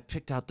 Like, I've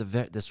picked out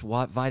this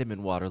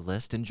vitamin water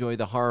list. Enjoy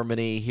the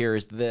harmony.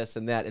 Here's this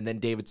and that. And then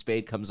David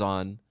Spade comes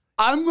on.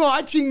 I'm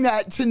watching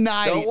that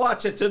tonight. Don't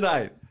watch it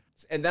tonight.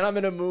 And then I'm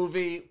in a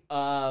movie.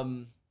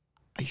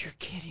 You're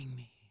kidding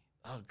me.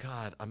 Oh,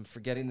 God. I'm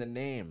forgetting the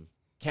name.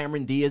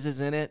 Cameron Diaz is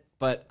in it.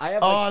 But I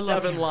have I love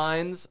 7 Cameron.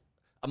 lines.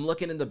 I'm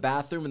looking in the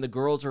bathroom and the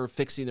girls are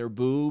fixing their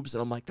boobs.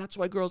 And I'm like, that's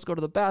why girls go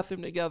to the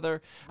bathroom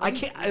together. I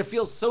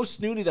feel so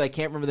snooty that I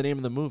can't remember the name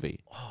of the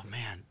movie. Oh,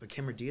 man. But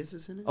Cameron Diaz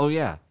is in it? Oh,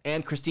 yeah.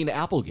 And Christina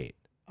Applegate.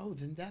 Oh,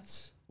 then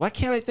that's Why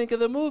can't I think of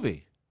the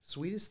movie?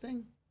 Sweetest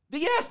Thing?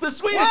 Yes, the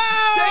sweetest.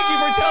 Thank you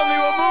for telling me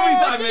what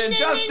movies I'm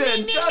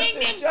in.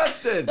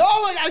 Justin.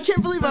 Oh, my God. I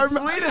can't believe I The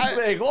remember. sweetest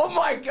thing. Oh,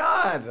 my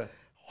God.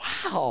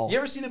 Wow. You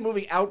ever see the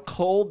movie Out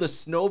Cold, the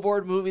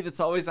snowboard movie that's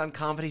always on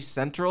Comedy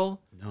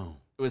Central? No.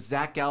 It was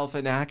Zach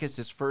Galifianakis,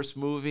 his first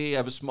movie. I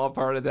have a small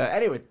part of that.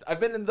 Anyway, I've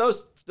been in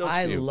those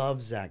I few.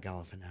 love Zach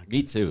Galifianakis.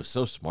 Me too.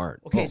 So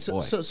smart. Okay, Oh, boy.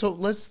 so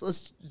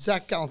let's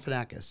Zach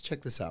Galifianakis.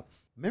 Check this out.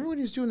 Remember when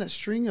he was doing that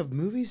string of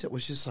movies that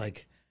was just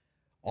like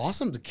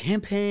awesome? The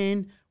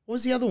Campaign. What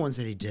was the other ones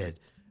that he did?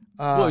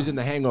 Well, he's in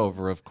The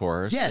Hangover, of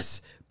course.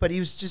 Yes, but he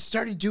was just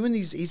started doing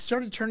these. He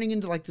started turning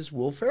into like this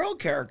Will Ferrell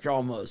character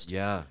almost.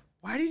 Yeah.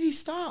 Why did he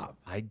stop?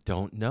 I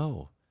don't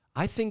know.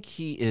 I think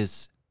he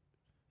is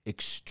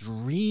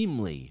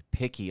extremely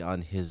picky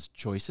on his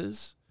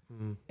choices,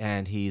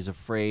 and he's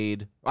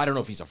afraid. I don't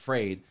know if he's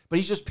afraid, but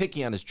he's just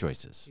picky on his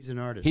choices. He's an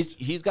artist.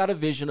 He's got a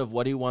vision of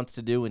what he wants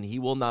to do, and he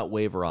will not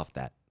waver off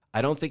that.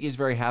 I don't think he's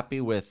very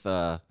happy with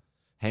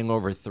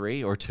Hangover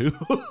 3 or 2.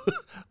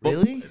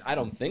 Really? I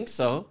don't think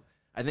so.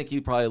 I think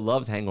he probably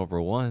loves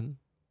Hangover 1.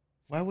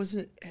 Why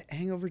wasn't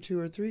Hangover 2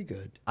 or 3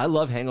 good? I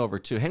love Hangover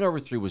 2. Hangover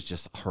 3 was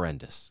just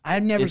horrendous. I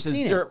had never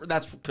seen it.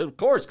 That's of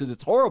course because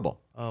it's horrible.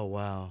 Oh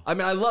wow! I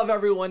mean, I love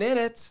everyone in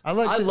it. I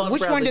love.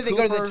 Which one Bradley did they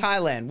go to the Cooper.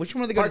 Thailand? Which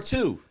one did they go Part to?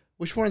 2.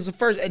 Which one is the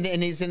first? And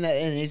he's in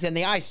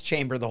the ice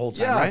chamber the whole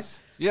time, right?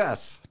 Yes.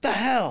 Yes. What the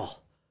hell?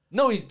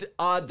 No, he's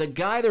the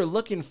guy they're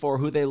looking for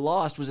who they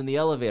lost was in the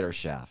elevator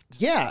shaft.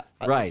 Yeah.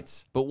 Right.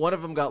 But one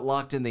of them got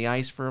locked in the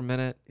ice for a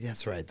minute.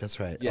 That's right. That's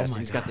right. Yes, oh my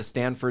he's God. got the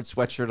Stanford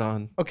sweatshirt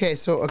on. Okay,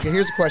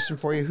 here's a question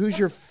for you. Who's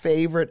your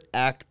favorite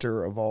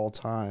actor of all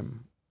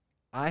time?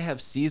 I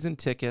have season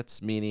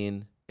tickets,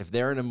 meaning if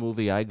they're in a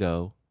movie, I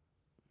go.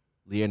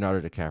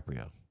 Leonardo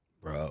DiCaprio.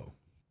 Bro.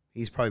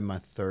 He's probably my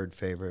third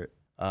favorite.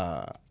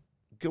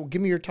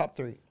 Give me your top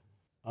 3.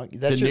 De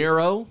That's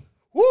Niro.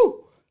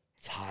 Woo!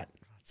 It's hot.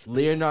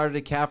 Leonardo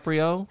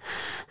DiCaprio.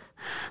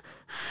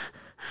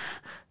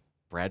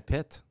 Brad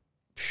Pitt.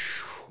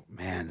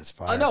 Man, that's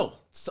fire. Oh, no.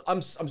 So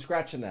I'm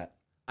scratching that.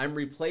 I'm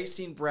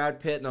replacing Brad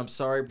Pitt, and I'm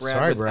sorry, Brad,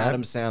 Sorry, with Brad.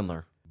 Adam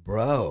Sandler.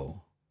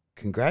 Bro.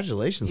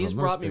 Congratulations He's on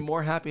those. brought me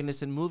more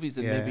happiness in movies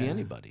than maybe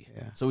anybody.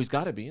 Yeah. So he's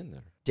got to be in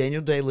there.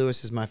 Daniel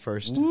Day-Lewis is my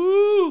first.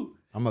 Woo!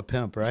 I'm a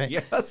pimp, right?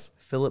 Yes.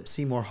 Philip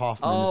Seymour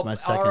Hoffman is my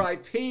second.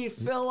 R.I.P.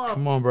 Philip.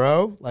 Come on,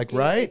 bro. Like,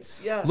 right?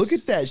 Yes. Look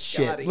at that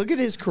shit. Scotty. Look at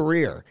his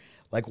career.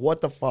 Like,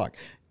 what the fuck?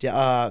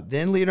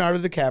 Then Leonardo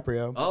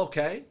DiCaprio.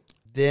 Okay.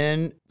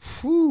 Then,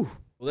 whew.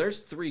 Well,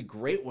 there's 3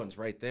 great ones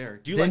right there.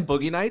 Do you Then- like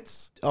Boogie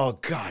Nights? Oh,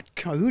 God.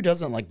 Who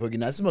doesn't like Boogie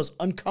Nights? It's the most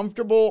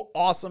uncomfortable,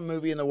 awesome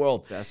movie in the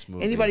world. Best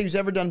movie. Anybody who's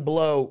ever done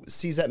Blow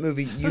sees that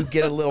movie, you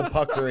get a little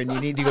pucker and you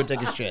need to go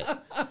take a shit.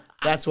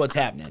 That's what's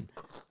happening.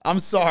 I'm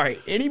sorry.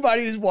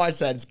 Anybody who's watched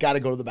that has got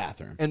to go to the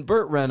bathroom. And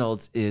Burt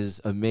Reynolds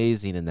is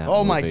amazing in that movie.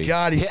 Oh, my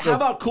God, he's How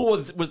about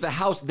cool was the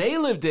house they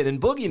lived in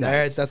Boogie All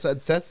right, Nights?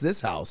 that's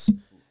this house.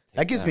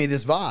 That gives me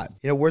this vibe.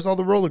 You know, where's all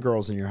the roller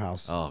girls in your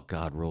house? Oh,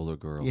 God, Roller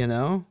Girl. You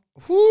know?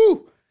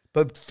 Whoo!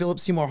 But Philip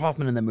Seymour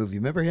Hoffman in that movie,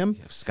 remember him?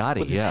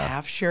 Scotty, With his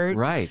half shirt.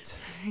 Right.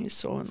 He's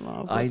so in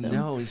love with I him.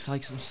 know. He's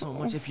likes him so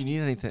much if you need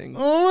anything.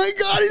 Oh my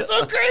God, he's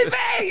so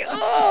creepy.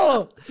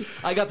 Oh.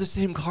 I got the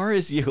same car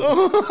as you.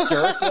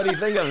 Dirk, what do you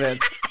think of it?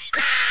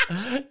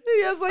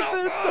 He has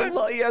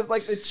like he has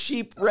like the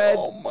cheap red,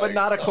 but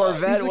not a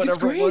Corvette, He's like,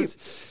 whatever it's it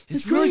was.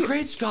 It's really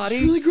great, Scotty.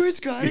 It's really great,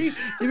 Scotty. You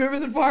remember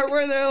the part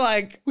where they're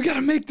like, we got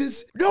to make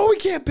this. No, we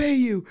can't pay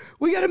you.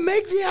 We got to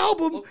make the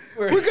album.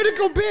 We're going to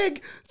go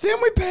big. Then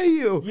we pay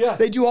you. Yes.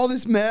 They do all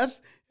this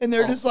meth, and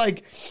they're just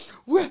like,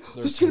 this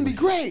is going to be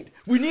great.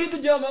 We need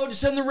the demo to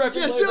send the record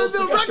Yes, labels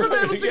the record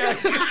labels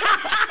together.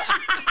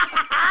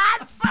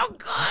 It's so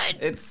good.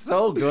 It's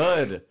so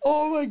good.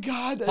 Oh my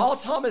God. That's, Paul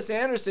Thomas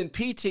Anderson,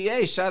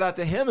 PTA, shout out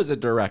to him as a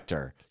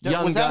director.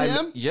 Was that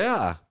him?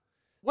 Yeah.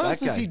 what that else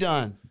has guy. he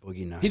done?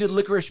 Boogie Nights. He did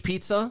Licorice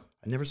Pizza.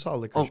 I never saw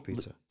Licorice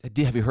Pizza.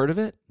 Have you heard of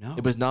it? No.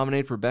 It was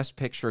nominated for Best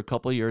Picture a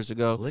couple of years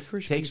ago.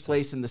 Licorice Takes Pizza.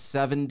 place in the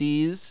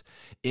 70s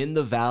in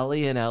the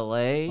Valley in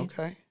LA.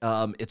 Okay.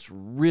 It's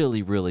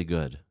really, really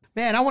good.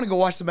 Man, I want to go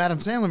watch some Adam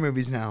Sandler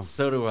movies now.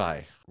 So do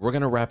I. We're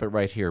going to wrap it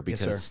right here because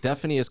sir.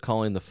 Stephanie is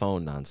calling the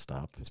phone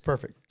nonstop. It's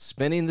perfect.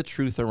 Spinning the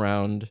truth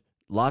around.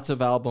 Lots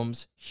of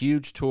albums,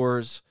 huge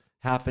tours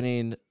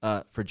happening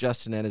for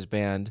Justin and his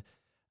band.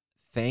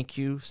 Thank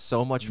you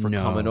so much for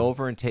coming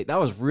over and that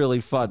was really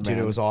fun, man. Dude,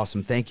 it was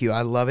awesome. Thank you.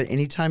 I love it.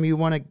 Anytime you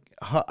want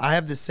to, I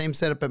have the same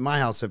setup at my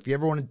house. So if you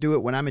ever want to do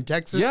it when I'm in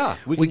Texas, Yeah,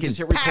 we can just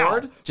hit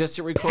record. Just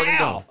hit record and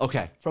go.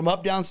 Okay. From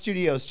Up Down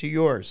Studios to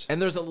yours.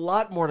 And there's a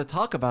lot more to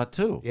talk about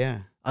too. Yeah.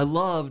 I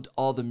loved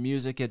all the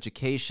music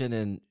education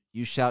and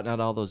you shouting out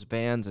all those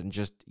bands and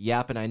just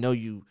yapping. I know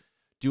you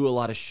do a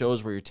lot of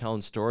shows where you're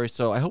telling stories.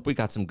 So I hope we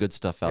got some good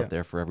stuff out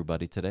there for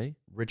everybody today.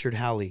 Richard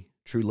Howley,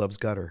 True Love's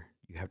Gutter.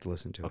 You have to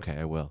listen to it. Okay,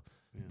 I will.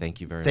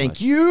 Thank you very much.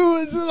 Thank you.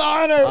 It's an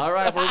honor. All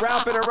right, we're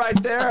wrapping it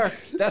right there.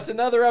 That's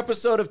another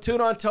episode of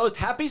Tuna on Toast.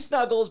 Happy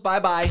Snuggles.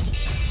 Bye-bye.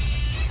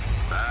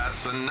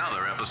 That's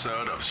another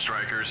episode of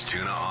Stryker's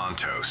Tuna on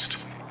Toast.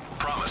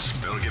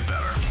 Promise it'll get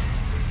better.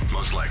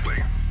 Most likely.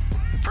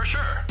 For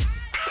sure.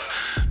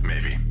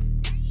 Maybe.